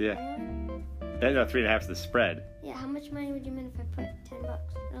 Yeah. No, 3.5 is the spread. Yeah, how much money would you win if I put $10?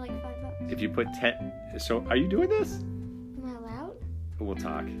 Or like $5? If you put 10, so are you doing this? Am I allowed? We'll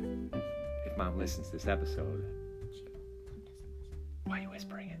talk. If Mom listens to this episode, why are you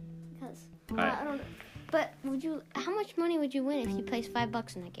whispering it? Because Alright. I don't know. But how much money would you win if you placed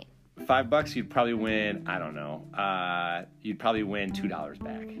 $5 in that game? $5, you'd probably win. I don't know. You'd probably win $2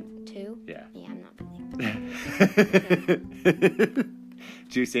 back. 2? Yeah. Yeah, I'm not betting.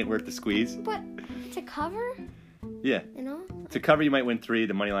 Juice ain't worth the squeeze. But to cover, Yeah. you know? To cover, you might win 3.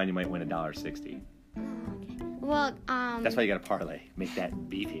 The money line, you might win $1.60. Oh, okay. Well, That's why you got to parlay. Make that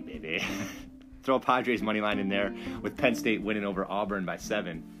beefy, baby. Throw a Padres money line in there with Penn State winning over Auburn by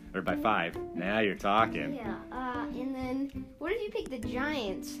 7 or by 5. Now you're talking. yeah. And then what if you pick the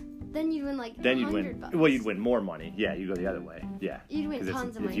Giants? Then you'd win like Then you'd $100. win. Well, you'd win more money. Yeah, you go the other way. Yeah. You'd win 'Cause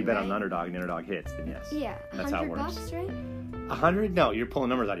tons of if money, you bet on right? the underdog and the underdog hits, then yes. Yeah, That's how it works. $100, right? 100? No, you're pulling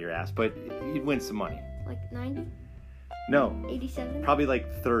numbers out of your ass, but you'd win some money. Like 90, No, 87, probably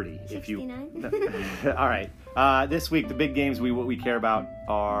like 30 if you. 69. All right. This week, the big games what we care about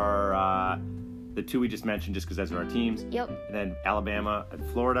are the 2 we just mentioned, just because those are our teams. Yep. And then Alabama and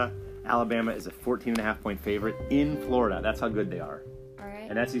Florida. Alabama is a 14.5-point favorite in Florida. That's how good they are. All right.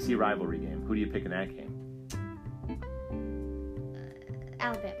 An SEC rivalry game. Who do you pick in that game?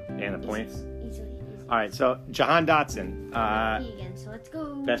 Alabama. And the points? Easily. All right, so Jahan Dotson, Again, so let's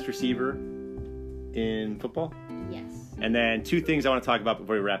go. best receiver in football. Yes. And then 2 things I want to talk about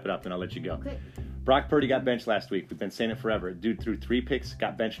before we wrap it up, and I'll let you go. Okay. Brock Purdy got benched last week. We've been saying it forever. Dude threw 3 picks,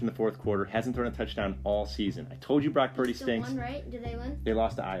 got benched in the 4th quarter, hasn't thrown a touchdown all season. I told you Brock Purdy Still stinks. won, right? Did they win? They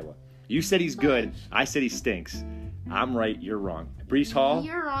lost to Iowa. You said he's good. I said he stinks. I'm right. You're wrong. Brees Hall.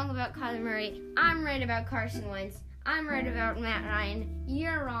 You're wrong about Kyler Murray. I'm right about Carson Wentz. I'm right about Matt Ryan.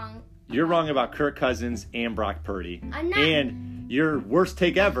 You're wrong. You're wrong about Kirk Cousins and Brock Purdy. I'm not. And your worst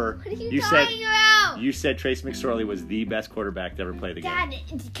take ever. What are you said talking about? you said Trace McSorley was the best quarterback to ever play the game. Dad,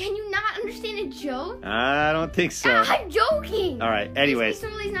 can you not understand a joke? I don't think so. I'm joking. All right. Anyways,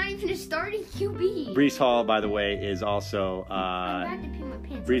 Trace McSorley's not even a starting QB. Brees Hall, by the way, is also I'm about to pee my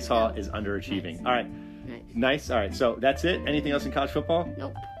pants. Brees Let's Hall go. is underachieving. All right. Nice. Nice. All right, so that's it. Anything else in college football?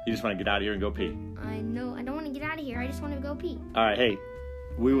 Nope. You just want to get out of here and go pee. I know. I don't want to get out of here. I just want to go pee. All right, hey,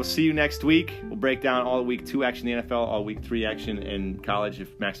 we will see you next week. We'll break down all week 2 action in the NFL, all week 3 action in college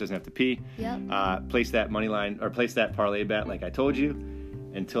if Max doesn't have to pee. Yep. Place that money line or place that parlay bet like I told you.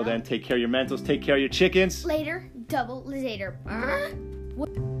 Until then, take care of your mentals, take care of your chickens. Later, double later.